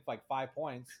by like 5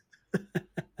 points.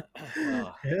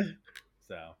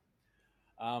 So,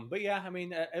 but yeah,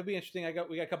 it'll be interesting.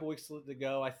 We got a couple weeks to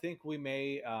go. I think we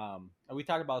may. We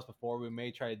talked about this before. We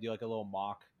may try to do like a little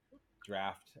mock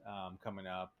draft coming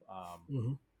up.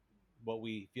 What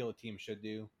we feel the team should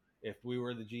do if we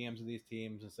were the GMs of these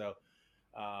teams, and so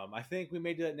I think we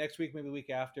may do that next week, maybe the week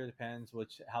after. Depends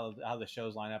how the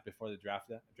shows line up before the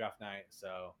draft night.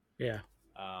 So yeah.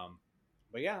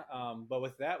 But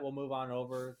with that, we'll move on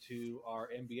over to our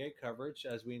NBA coverage.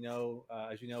 As you know,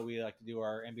 we like to do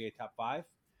our NBA top 5.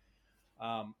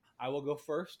 I will go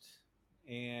first,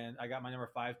 and I got my number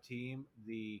 5 team,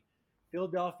 the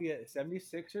Philadelphia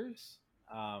 76ers.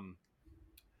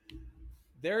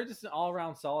 They're just an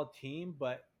all-around solid team,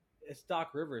 but it's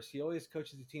Doc Rivers. He always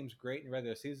coaches the teams great in the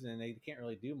regular season, and they can't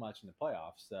really do much in the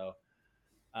playoffs. So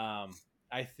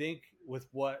I think with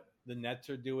what the Nets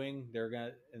are doing, they're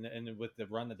gonna, and with the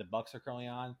run that the Bucks are currently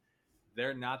on,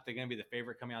 they're gonna be the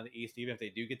favorite coming out of the East, even if they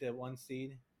do get the 1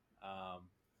 seed.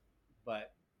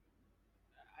 But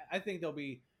I think they'll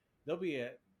be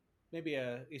maybe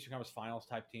a Eastern Conference Finals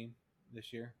type team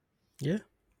this year. Yeah.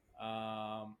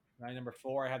 My number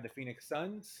 4, I have the Phoenix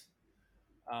Suns.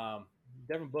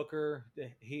 Devin Booker,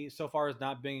 he so far is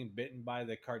not being bitten by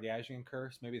the Kardashian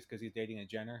curse. Maybe it's because he's dating a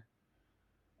Jenner.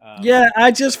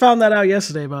 I just found that out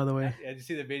yesterday, by the way. Did you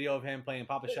see the video of him playing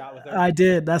Papa Shot with her? I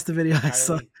did. That's the video I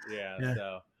saw. Yeah.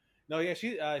 So, no, yeah,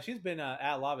 she's been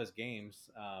at a lot of his games.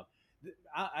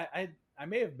 I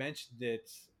may have mentioned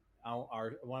it on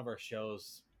one of our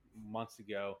shows months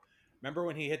ago. Remember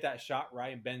when he hit that shot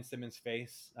right in Ben Simmons'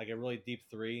 face, like a really deep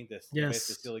 3 to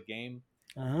basically steal the game?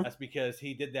 Uh-huh. That's because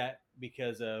he did that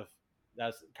because of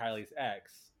That's Kylie's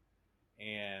ex.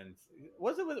 And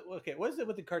what is it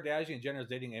with the Kardashian Jenners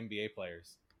dating NBA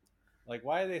players? Like,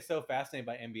 why are they so fascinated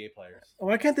by NBA players?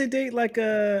 Why can't they date like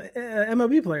a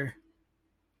MLB player?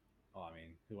 Oh, I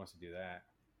mean, who wants to do that?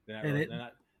 They're not And really.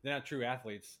 it, They're not true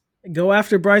athletes. go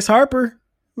after Bryce Harper,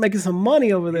 making some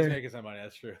money over He's there. making some money.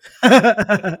 That's true.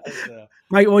 So,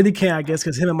 Mike, well, he can't, I guess,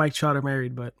 because him and Mike Trout are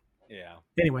married. But yeah.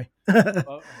 anyway,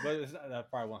 Well, but that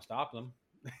probably won't stop them.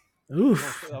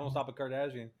 oof. That won't stop a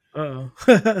Kardashian. Oh.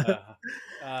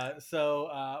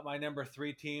 So my number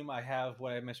 3 team, I have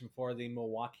what I mentioned before, the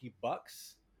Milwaukee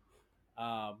Bucks.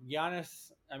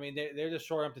 Giannis, I mean, they're just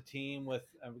shoring up the team with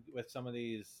some of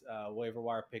these waiver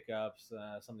wire pickups,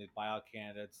 some of these buyout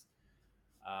candidates.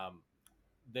 Um,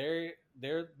 they're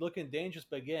looking dangerous,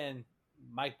 but again,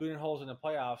 Mike Budenholzer in the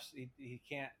playoffs, he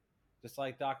can't, just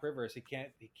like Doc Rivers, he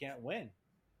can't win.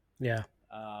 Yeah.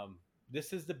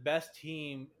 This is the best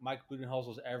team Mike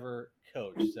Budenholzer's ever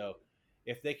coached. So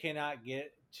if they cannot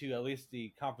get to at least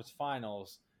the conference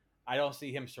finals, I don't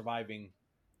see him surviving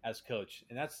as coach.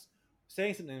 And that's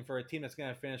saying something for a team that's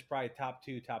going to finish probably top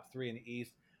 2, top 3 in the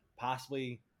East,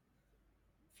 possibly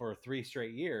for 3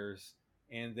 straight years,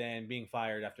 and then being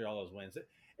fired after all those wins.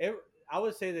 I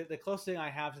would say that the closest thing I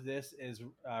have to this is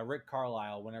Rick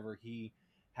Carlisle, whenever he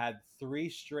had 3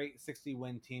 straight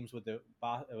 60-win teams with the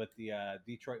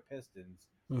Detroit Pistons,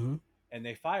 Mm-hmm. and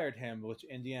they fired him, which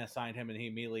Indiana signed him, and he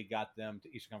immediately got them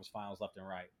to Eastern Conference Finals left and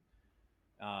right,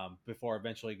 before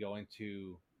eventually going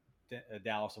to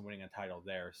Dallas and winning a title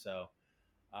there. So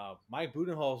Mike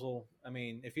Budenholzer, I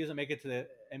mean, if he doesn't make it to the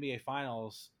NBA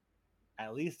Finals,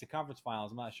 at least the conference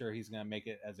finals, I'm not sure he's going to make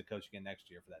it as a coach again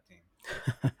next year for that team.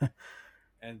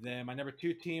 And then my number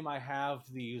 2 team, I have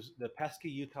the pesky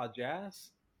Utah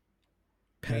Jazz.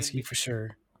 Pesky for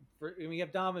sure. We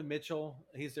have Donovan Mitchell.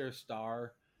 He's their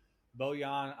star.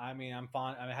 Bojan, I mean,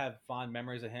 I have fond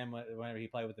memories of him whenever he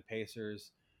played with the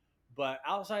Pacers. But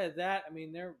outside of that, I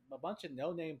mean, they're a bunch of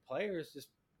no-name players just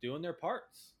doing their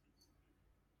parts.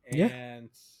 And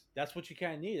that's what you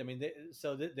kind of need. I mean,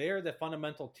 they are the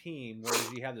fundamental team,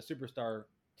 whereas you have the superstar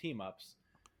team-ups.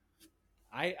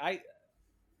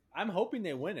 I'm hoping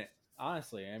they win it,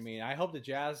 honestly. I mean, I hope the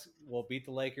Jazz will beat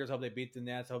the Lakers. I hope they beat the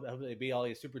Nets. I hope they beat all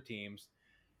these super teams,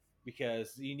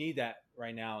 because you need that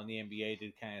right now in the NBA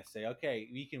to kind of say, okay,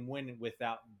 we can win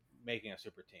without making a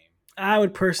super team. I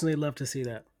would personally love to see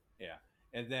that. Yeah.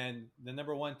 And then the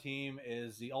number 1 team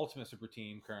is the ultimate super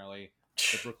team currently,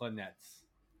 the Brooklyn Nets.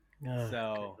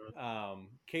 So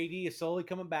KD is slowly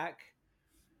coming back.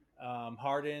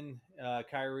 Harden,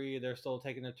 Kyrie, they're still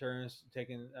taking their turns,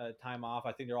 taking time off.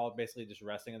 I think they're all basically just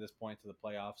resting at this point to the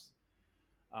playoffs.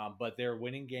 But they're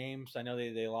winning games. I know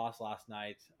they lost last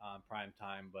night on prime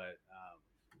time, but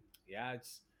yeah,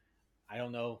 I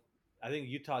don't know. I think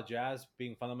Utah Jazz,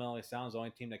 being fundamentally sound, is the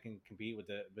only team that can compete with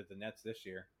the Nets this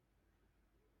year.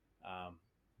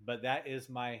 But that is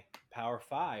my Power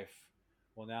 5.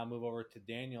 We'll now move over to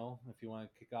Daniel, if you want to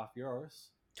kick off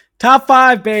yours. Top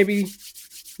 5, baby.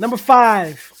 Number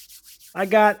 5, I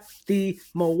got the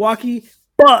Milwaukee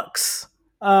Bucks.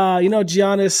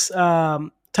 Giannis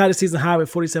tied the season high with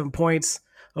 47 points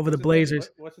over the Blazers.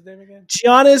 What's his name again?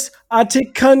 Giannis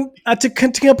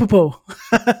Antetokounmpo.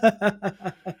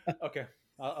 Okay,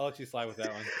 I'll let you slide with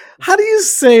that one. How do you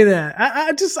say that?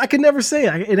 I can never say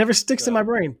it. It never sticks in my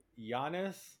brain.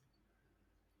 Giannis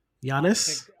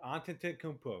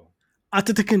Antetokounmpo.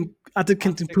 Antetokounmpo. I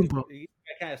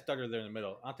kind of stuttered there in the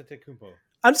middle. Antetokounmpo.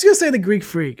 I'm just gonna say the Greek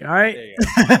Freak. All right.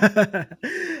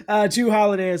 Jrue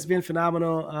Holiday has been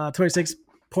phenomenal.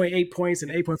 26.8 points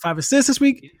and 8.5 assists this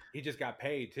week. He just got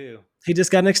paid too. He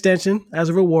just got an extension as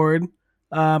a reward.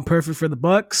 Perfect for the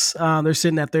Bucks. They're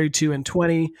sitting at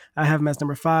 32-20. I have them as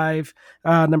number 5.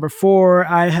 Number 4,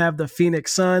 I have the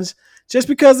Phoenix Suns. Just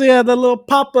because they had the little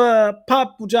pop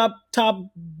drop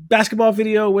top basketball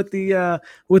video with the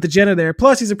Jenner there.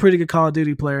 Plus, he's a pretty good Call of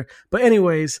Duty player. But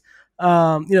anyways,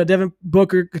 Devin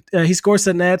Booker, he scores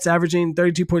the nets, averaging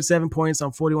 32.7 points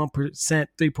on 41%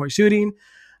 3-point shooting.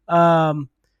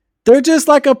 They're just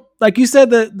like you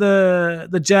said,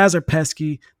 the Jazz are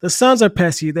pesky. The Suns are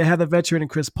pesky. They have the veteran in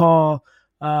Chris Paul.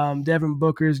 Devin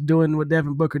Booker's doing what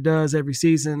Devin Booker does every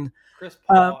season. Chris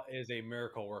Paul is a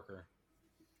miracle worker.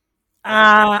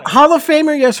 Hall of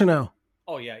Famer, yes or no?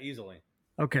 Oh yeah, easily.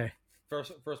 Okay.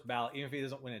 First ballot, even if he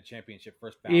doesn't win a championship,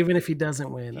 first ballot. Even if he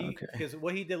doesn't win, okay. Because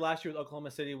what he did last year with Oklahoma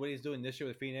City, what he's doing this year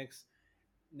with Phoenix,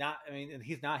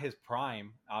 he's not his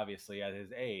prime, obviously, at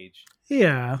his age.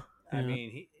 Yeah. I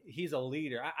mean, he's a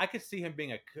leader. I could see him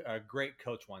being a great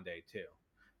coach one day too.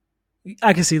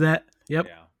 I can see that. Yep.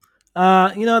 Yeah.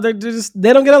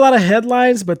 They don't get a lot of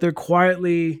headlines, but they're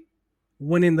quietly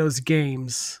winning those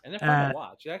games. And they're fun to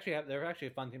watch. They're actually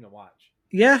a fun team to watch.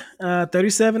 Yeah,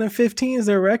 37-15 is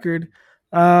their record.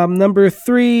 Number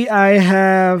 3, I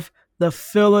have the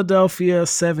Philadelphia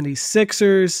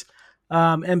 76ers.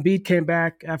 Embiid came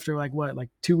back after like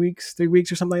 2 weeks, 3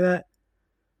 weeks or something like that.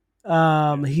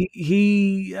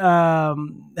 He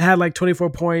had like 24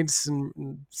 points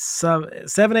and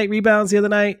 7-8 rebounds the other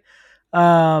night.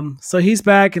 So he's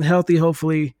back and healthy,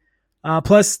 hopefully.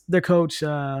 Plus their coach,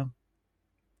 Doc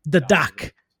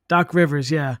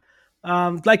Rivers. Yeah.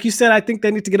 Like you said, I think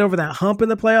they need to get over that hump in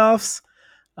the playoffs.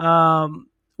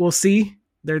 We'll see.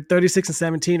 They're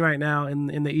 36-17 right now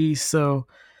in the East. So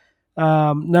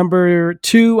number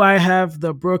 2, I have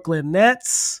the Brooklyn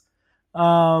Nets.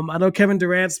 I know Kevin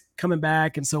Durant's coming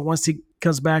back, and so once he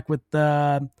comes back with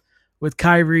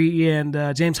Kyrie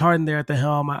and James Harden there at the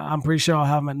helm, I'm pretty sure I'll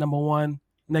have him at number 1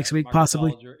 next week,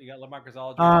 possibly. You got LaMarcus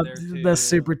Aldridge there too. The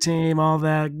super team, all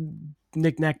that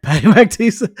knick-knack paddywhack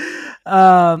teams.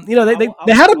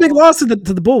 They had a big loss to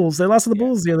the Bulls. They lost to the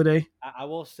Bulls the other day. I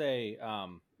will say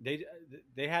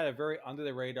they had a very under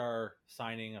the radar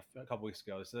signing a couple weeks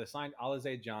ago. So they signed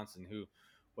Alize Johnson, who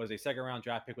was a second-round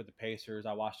draft pick with the Pacers.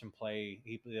 I watched him play.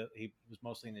 He was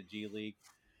mostly in the G League.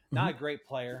 Not a great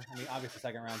player. I mean, obviously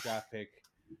second-round draft pick.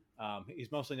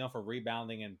 He's mostly known for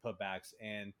rebounding and putbacks.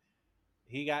 And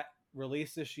he got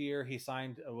released this year. He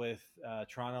signed with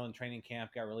Toronto in training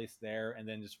camp, got released there, and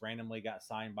then just randomly got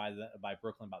signed by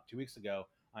Brooklyn about 2 weeks ago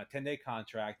on a 10-day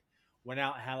contract. Went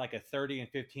out and had like a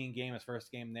 30-15 game his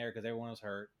first game there because everyone was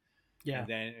hurt. Yeah. And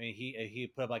then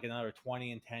he put up like another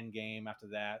 20-10 game after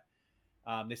that.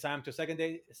 They signed him to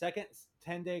a second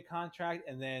 10-day contract,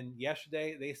 and then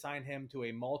yesterday they signed him to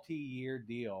a multi-year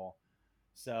deal.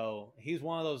 So he's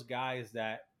one of those guys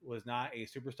that was not a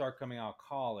superstar coming out of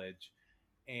college,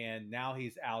 and now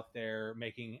he's out there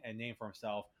making a name for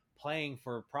himself, playing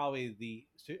for probably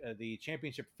the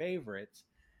championship favorites,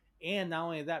 and not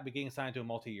only that, but getting signed to a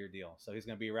multi-year deal. So he's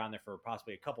going to be around there for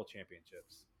possibly a couple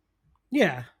championships.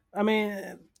 Yeah, I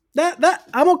mean that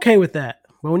I'm okay with that.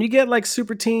 But when you get like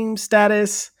super team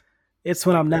status, it's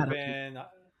when I'm not.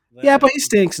 Yeah, but he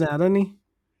stinks now, doesn't he?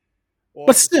 Well,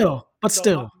 but still.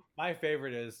 My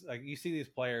favorite is like you see these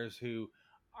players who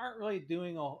aren't really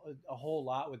doing a whole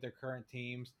lot with their current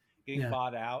teams, getting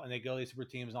bought out, and they go to these super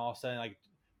teams, and all of a sudden, like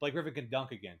Blake Griffin can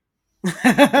dunk again.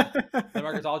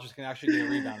 LaMarcus Aldridge can actually get a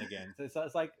rebound again. So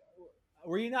it's like,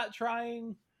 were you not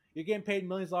trying? You're getting paid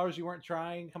millions of dollars. You weren't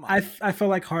trying. Come on. I felt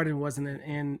like Harden wasn't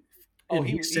in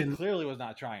Houston. He clearly was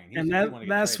not trying.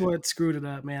 That's what screwed it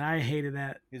up, man. I hated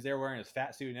that. He's there wearing his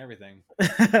fat suit and everything.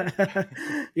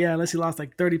 Yeah, unless he lost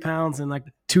like 30 pounds in like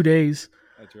 2 days.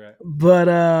 That's right. But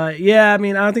I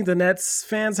mean, I don't think the Nets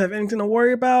fans have anything to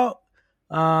worry about.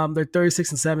 They're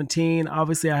 36-17.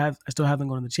 Obviously, I still have them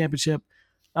going to the championship.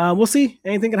 We'll see.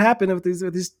 Anything can happen with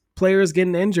these players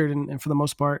getting injured, and for the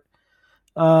most part.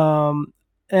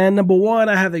 And number 1,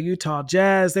 I have the Utah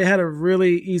Jazz. They had a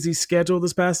really easy schedule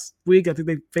this past week. I think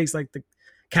they faced like the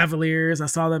Cavaliers. I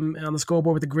saw them on the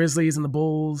scoreboard with the Grizzlies and the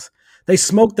Bulls. They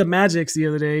smoked the Magics the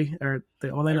other day, or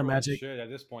the Orlando Magic. Should at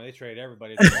this point they trade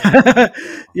everybody.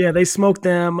 Yeah, they smoked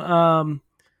them. Donovan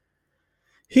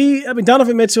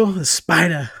Mitchell, the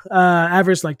Spider,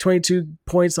 averaged like 22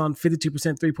 points on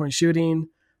 52% 3-point shooting.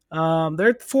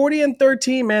 They're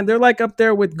 40-13, man. They're like up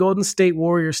there with Golden State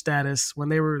Warrior status when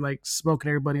they were like smoking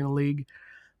everybody in the league.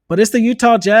 But it's the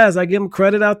Utah Jazz. I give them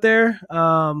credit out there.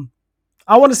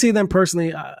 I want to see them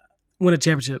personally win a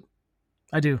championship.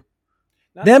 I do.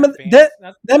 Them and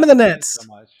the Nets. So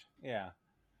much. Yeah.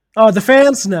 Oh, the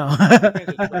fans? No. The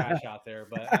fans are trash out there,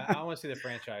 but I want to see the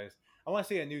franchise. I want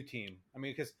to see a new team. I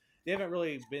mean, because they haven't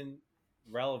really been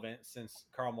relevant since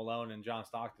Karl Malone and John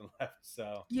Stockton left.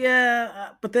 So yeah,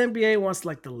 but the NBA wants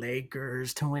like the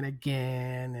Lakers to win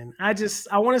again, and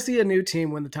I want to see a new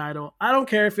team win the title. I don't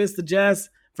care if it's the Jazz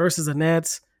versus the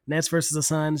Nets versus the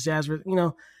Suns, Jazz.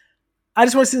 I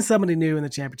just want to see somebody new in the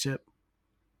championship.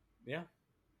 Yeah.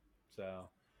 So,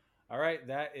 all right,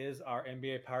 that is our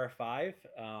NBA Power 5.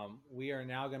 We are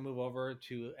now going to move over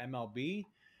to MLB.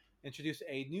 Introduce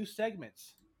a new segment,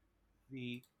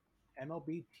 the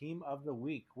MLB Team of the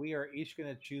Week. We are each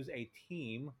going to choose a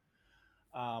team.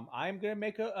 I'm going to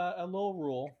make a little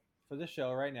rule for the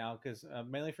show right now, because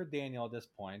mainly for Daniel at this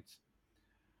point.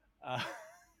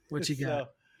 What you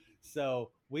got? So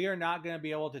we are not going to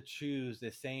be able to choose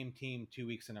the same team 2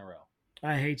 weeks in a row.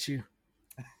 I hate you.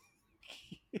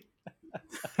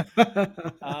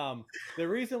 The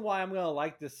reason why I'm going to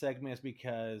like this segment is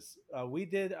because we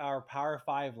did our Power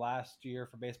 5 last year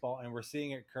for baseball, and we're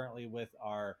seeing it currently with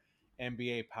our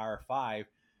NBA Power 5.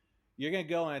 You're going to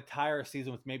go an entire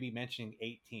season with maybe mentioning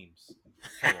 8 teams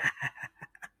total.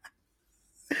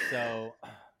 So,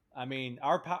 I mean,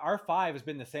 our five has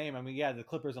been the same. I mean, yeah, the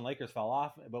Clippers and Lakers fell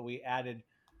off, but we added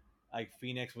like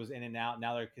Phoenix was in and out.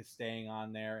 Now they're staying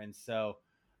on there, and so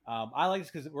I like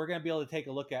this because we're going to be able to take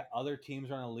a look at other teams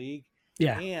around the league,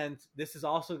 Yeah. and this is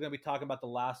also going to be talking about the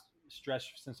last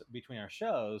stretch since between our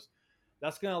shows.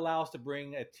 That's going to allow us to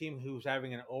bring a team who's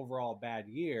having an overall bad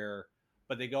year,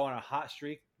 but they go on a hot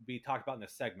streak, be talked about in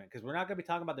this segment because we're not going to be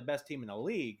talking about the best team in the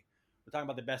league. We're talking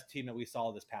about the best team that we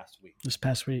saw this past week. This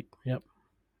past week. Yep.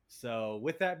 So,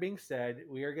 with that being said,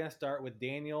 we are going to start with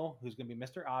Daniel, who's going to be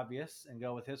Mr. Obvious, and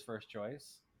go with his first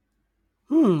choice.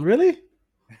 Really?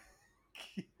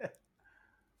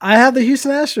 I have the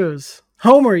Houston Astros.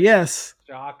 Homer, yes.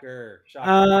 Shocker.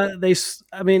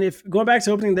 If going back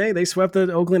to opening day, they swept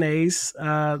the Oakland A's.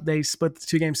 They split the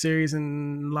 2-game series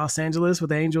in Los Angeles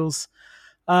with the Angels.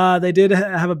 They did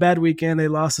have a bad weekend. They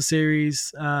lost the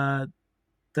series. The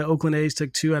Oakland A's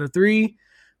took 2 out of 3.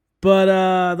 But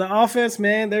the offense,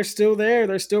 man, they're still there.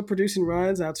 They're still producing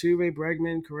runs. Altuve,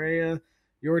 Bregman, Correa,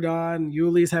 Jordan,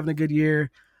 Yuli's having a good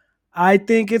year. I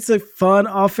think it's a fun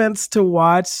offense to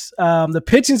watch. The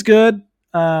pitching's good.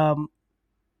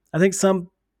 I think some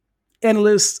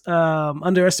analysts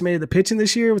underestimated the pitching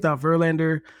this year without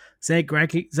Verlander. Zach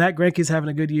Greinke's having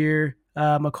a good year.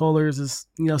 McCullers is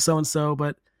so-and-so,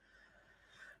 but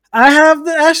I have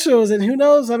the Astros, and who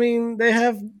knows? I mean, they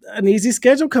have an easy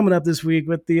schedule coming up this week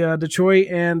with the Detroit,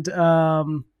 and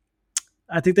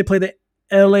I think they play the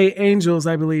LA Angels,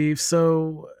 I believe.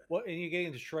 So, well, and you get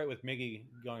in Detroit with Miggy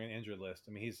going on injured list.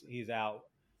 I mean, he's out.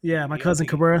 Yeah, my cousin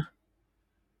Cabrera.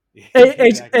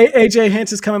 Exactly. AJ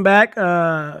Hinch is coming back,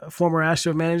 former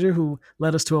Astro manager who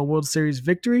led us to a World Series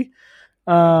victory.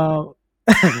 I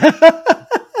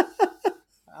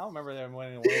don't remember them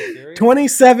winning the World Series.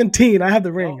 2017. I have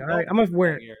the ring. All right, I'm gonna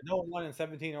wear it. No one won in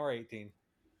 17 or 18.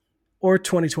 Or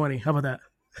 2020. How about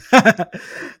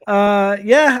that?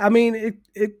 Yeah, I mean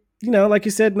it. Like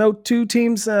you said, no 2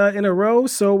 teams in a row.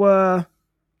 So I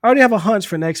already have a hunch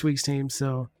for next week's team.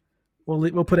 So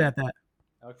we'll put it at that.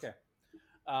 Okay.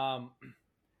 I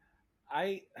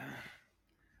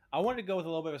wanted to go with a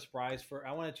little bit of a surprise.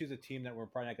 I want to choose a team that we're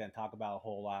probably not going to talk about a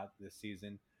whole lot this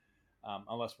season.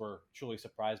 Unless we're truly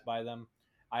surprised by them.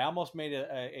 I almost made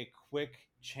a quick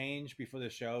change before the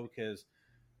show because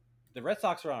the Red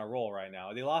Sox are on a roll right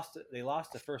now. They lost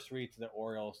the first 3 to the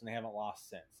Orioles, and they haven't lost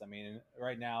since. I mean,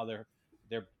 right now they're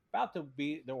about to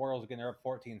beat the Orioles again. They're up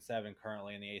 14-7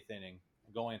 currently in the 8th inning,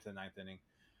 going into the 9th inning.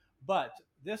 But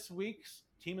this week's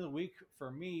team of the week for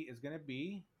me is going to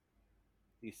be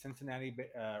the Cincinnati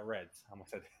Reds. I almost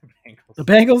said Bengals. The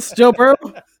Bengals, Joe Burrow.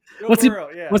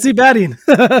 What's he batting?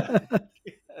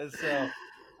 So,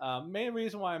 main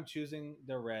reason why I'm choosing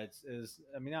the Reds is,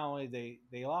 I mean, not only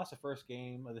they lost the first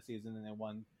game of the season and they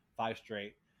won 5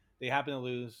 straight. They happened to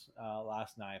lose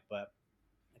last night, but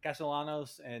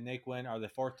Castellanos and Naquin are the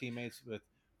 4 teammates with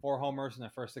 4 homers in the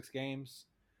first 6 games.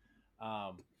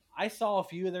 I saw a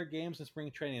few of their games in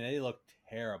spring training. They looked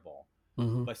terrible.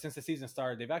 Mm-hmm. But since the season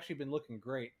started, they've actually been looking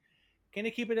great. Can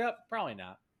they keep it up? Probably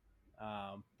not.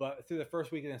 But through the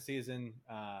first week of the season,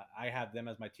 I have them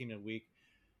as my team of the week.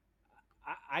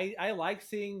 I like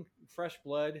seeing fresh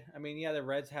blood. I mean, yeah, the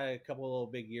Reds had a couple of little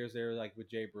big years there, like with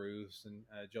Jay Bruce and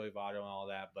Joey Votto and all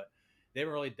that, but they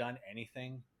haven't really done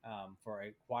anything for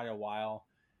quite a while.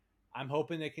 I'm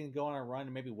hoping they can go on a run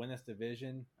and maybe win this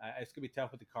division. It's going to be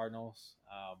tough with the Cardinals,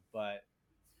 but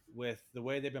with the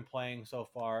way they've been playing so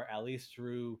far, at least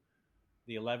through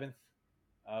the 11th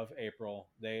of April,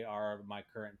 they are my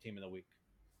current team of the week.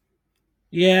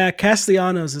 Yeah,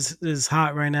 Castellanos is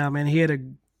hot right now, man. He had a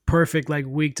perfect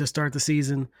week to start the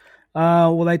season.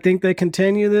 Will I think they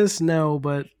continue this? No,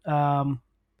 but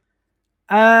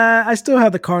I still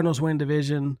have the Cardinals win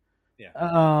division.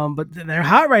 Yeah. But they're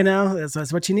hot right now.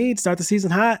 That's what you need. Start the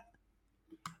season hot.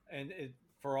 And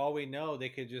for all we know, they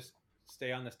could just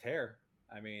stay on this tear.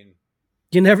 I mean,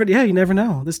 you never know. You never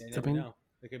know.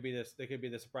 They could be this. They could be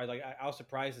the surprise. Like I was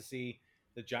surprised to see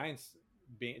the Giants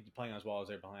playing as well as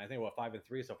they're playing. I think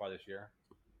 5-3 so far this year.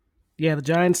 Yeah, the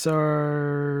Giants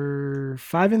are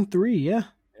 5-3. Yeah.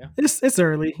 It's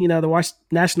early. The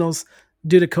Nationals,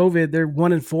 due to COVID, they're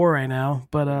 1-4 right now.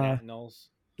 But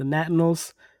the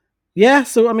Nationals. Yeah,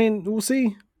 so I mean, we'll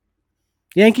see.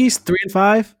 Yankees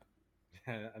 3-5.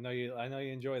 I know you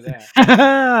enjoy that.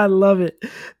 I love it.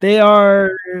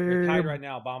 They're tied right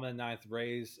now. Bottom of the 9th.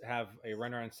 Rays have a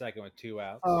runner on second with 2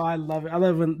 outs. Oh, I love it. I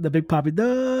love when the Big Papi,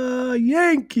 the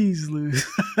Yankees lose.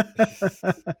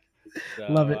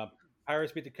 Love it.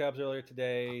 Pirates beat the Cubs earlier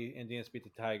today. Indians beat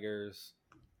the Tigers.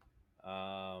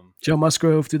 Joe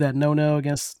Musgrove threw that no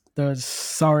against the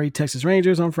sorry Texas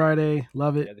Rangers on Friday.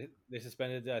 Love it. Yeah, they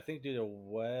suspended, I think, due to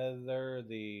weather,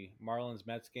 the Marlins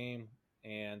Mets game,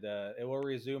 and it will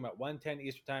resume at 1:10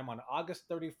 Eastern Time on August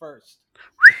 31st.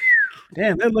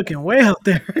 Damn, they're looking way out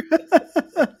there.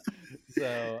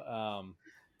 So,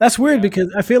 That's weird yeah,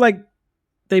 because I feel like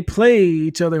they play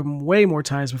each other way more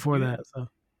times before you that. So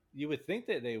you would think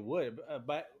that they would,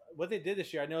 but what they did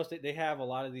this year, I noticed that they have a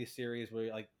lot of these series where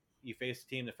like you face a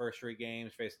team the first 3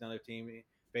 games, face another team,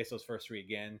 face those first 3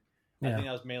 again. I yeah, think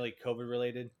that was mainly COVID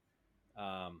related,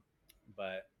 um,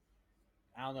 but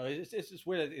I don't know. It's just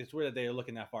weird. It's weird that they're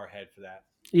looking that far ahead for that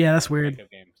yeah, that's for weird.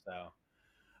 makeup game. So,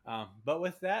 but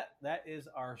with that, that is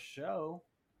our show.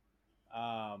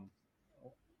 Um,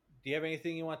 do you have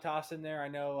anything you want to toss in there? I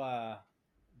know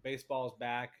baseball's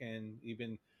back, and you've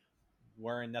been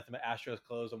wearing nothing but Astros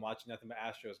clothes and watching nothing but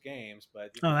Astros games. But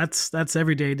Oh, that's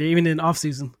every day, even in off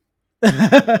season.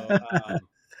 so,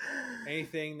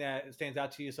 anything that stands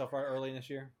out to you so far early in this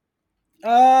year?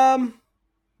 um,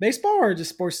 baseball or just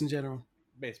sports in general?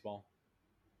 Baseball.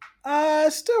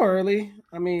 Still early.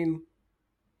 I mean,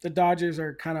 the Dodgers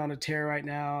are kind of on a tear right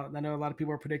now. I know a lot of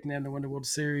people are predicting them to win the World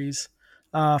Series.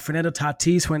 Fernando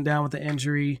Tatis went down with the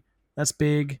injury. That's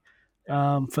big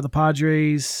Yeah. for the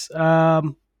Padres.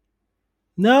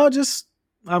 No, just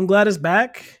I'm glad it's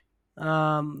back.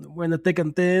 We're in the thick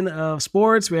and thin of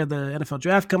sports. We have the NFL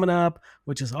draft coming up,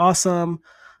 which is awesome.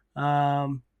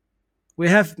 Um, we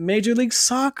have Major League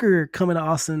Soccer coming to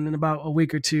Austin in about a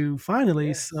week or two, finally.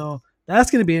 Yes. So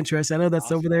that's going to be interesting. I know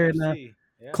that's over Austin there in FC.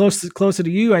 Yeah. closer to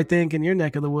you, I think, in your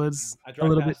neck of the woods I a drive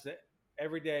little bit. past it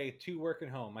every day to work and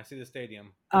home. I see the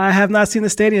stadium. I have not seen the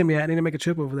stadium yet. I need to make a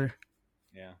trip over there.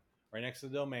 Yeah. Right next to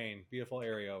the domain. Beautiful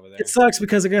area over It there. sucks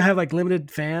because they're gonna have like limited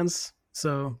fans,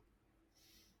 so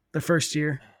the first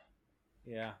year.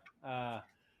 Yeah.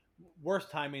 Worst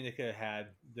timing they could have had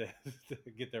to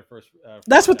get their first.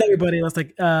 That's First what time. everybody else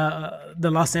like.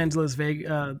 The Los Angeles Vegas,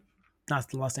 not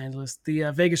the Los Angeles,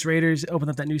 the Vegas Raiders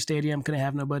opened up that new stadium. Couldn't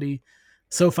have nobody.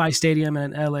 SoFi Stadium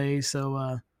in LA. So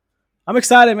I'm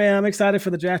excited, man. I'm excited for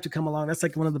the draft to come along. That's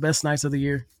like one of the best nights of the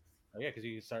year. Oh, yeah, because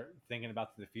you can start thinking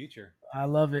about the future. I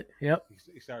love it. Yep.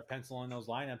 You start penciling those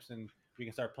lineups, and we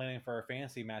can start planning for our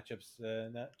fantasy matchups,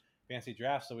 fantasy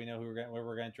drafts, so we know where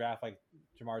we're going to draft, like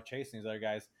Jamar Chase and these other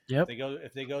guys. Yep.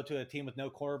 If they go to a team with no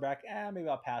quarterback, maybe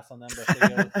I'll pass on them. But if they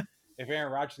go, if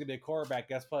Aaron Rodgers is going to be a quarterback,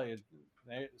 guess what?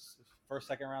 First,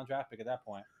 second round draft pick at that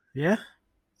point. Yeah.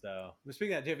 So,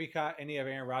 speaking of that, have you caught any of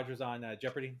Aaron Rodgers on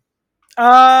Jeopardy?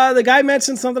 The guy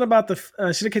mentioned something about the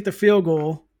should have kicked the field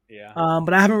goal. Yeah.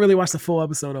 But I haven't really watched the full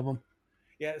episode of him.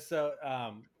 Yeah. So,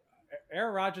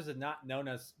 Aaron Rodgers is not known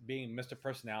as being Mr.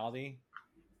 Personality,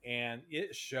 and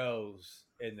it shows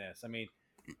in this. I mean,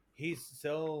 he's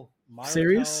so monotone.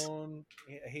 Serious?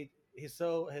 He's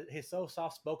so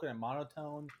soft spoken and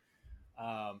monotone.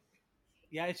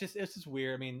 Yeah, it's just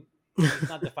weird. I mean, he's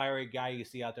not the fiery guy you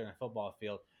see out there in a football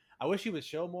field. I wish he would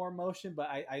show more emotion, but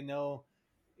I know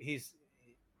he's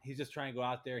just trying to go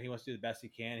out there. He wants to do the best he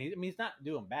can. He's not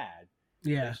doing bad.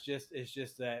 Yeah. It's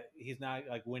just that he's not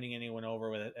like winning anyone over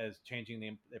with it as changing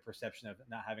the perception of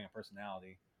not having a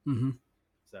personality. Mm-hmm.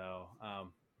 So,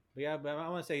 but yeah, but I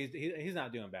want to say he's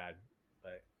not doing bad,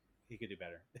 but he could do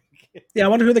better. Yeah, I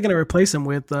wonder who they're going to replace him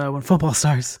with when football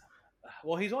starts.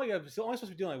 Well, he's only supposed to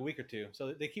be doing like a week or two,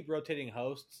 so they keep rotating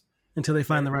hosts until they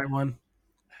find the right one.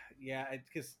 Yeah,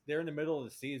 because they're in the middle of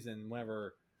the season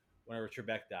whenever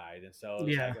Trebek died, and so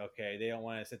it's like, okay, they don't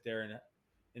want to sit there and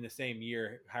in the same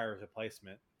year hire a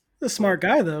replacement. He's a smart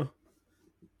guy though.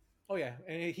 Oh yeah,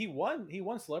 and he won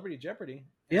Celebrity Jeopardy.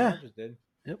 Yeah, Rodgers did.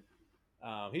 Yep.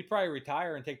 He'd probably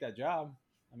retire and take that job.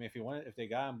 I mean, if they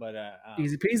got him, but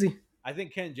easy peasy. I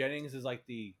think Ken Jennings is like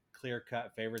the clear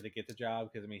cut favorite to get the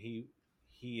job because I mean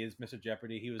he is Mr.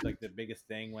 Jeopardy. He was like the biggest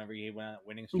thing whenever he went on a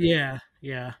winning streak.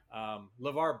 Yeah.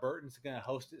 LeVar Burton's going to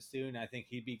host it soon. I think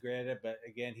he'd be great at it, but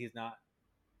again, he's not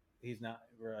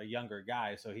a younger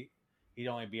guy, so he'd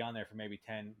only be on there for maybe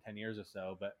 10 years or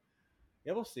so. But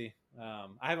yeah, we'll see.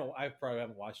 I probably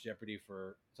haven't watched Jeopardy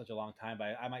for such a long time,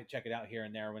 but I might check it out here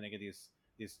and there when they get these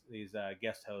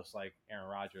guest hosts like Aaron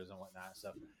Rodgers and whatnot.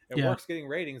 So it works getting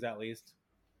ratings at least.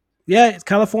 Yeah, it's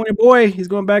California boy. He's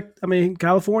going back. I mean,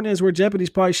 California is where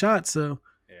Jeopardy's probably shot. So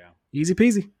yeah, easy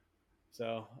peasy.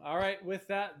 So, all right, with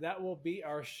that will be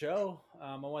our show.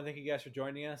 I want to thank you guys for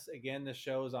joining us. Again, the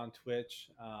show is on Twitch.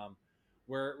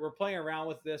 We're playing around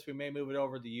with this. We may move it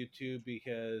over to YouTube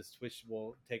because Twitch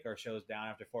will take our shows down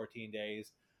after 14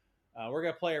 days. We're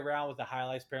gonna play around with the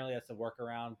highlights. Apparently, that's a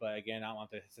workaround. But again, I don't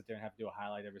want to sit there and have to do a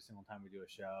highlight every single time we do a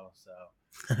show. So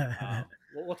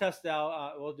we'll test it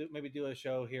out. We'll maybe do a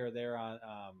show here or there on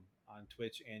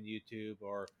Twitch and YouTube,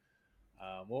 or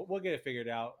we'll get it figured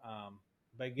out.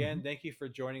 But again, thank you for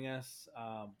joining us.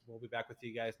 We'll be back with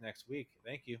you guys next week.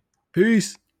 Thank you.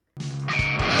 Peace.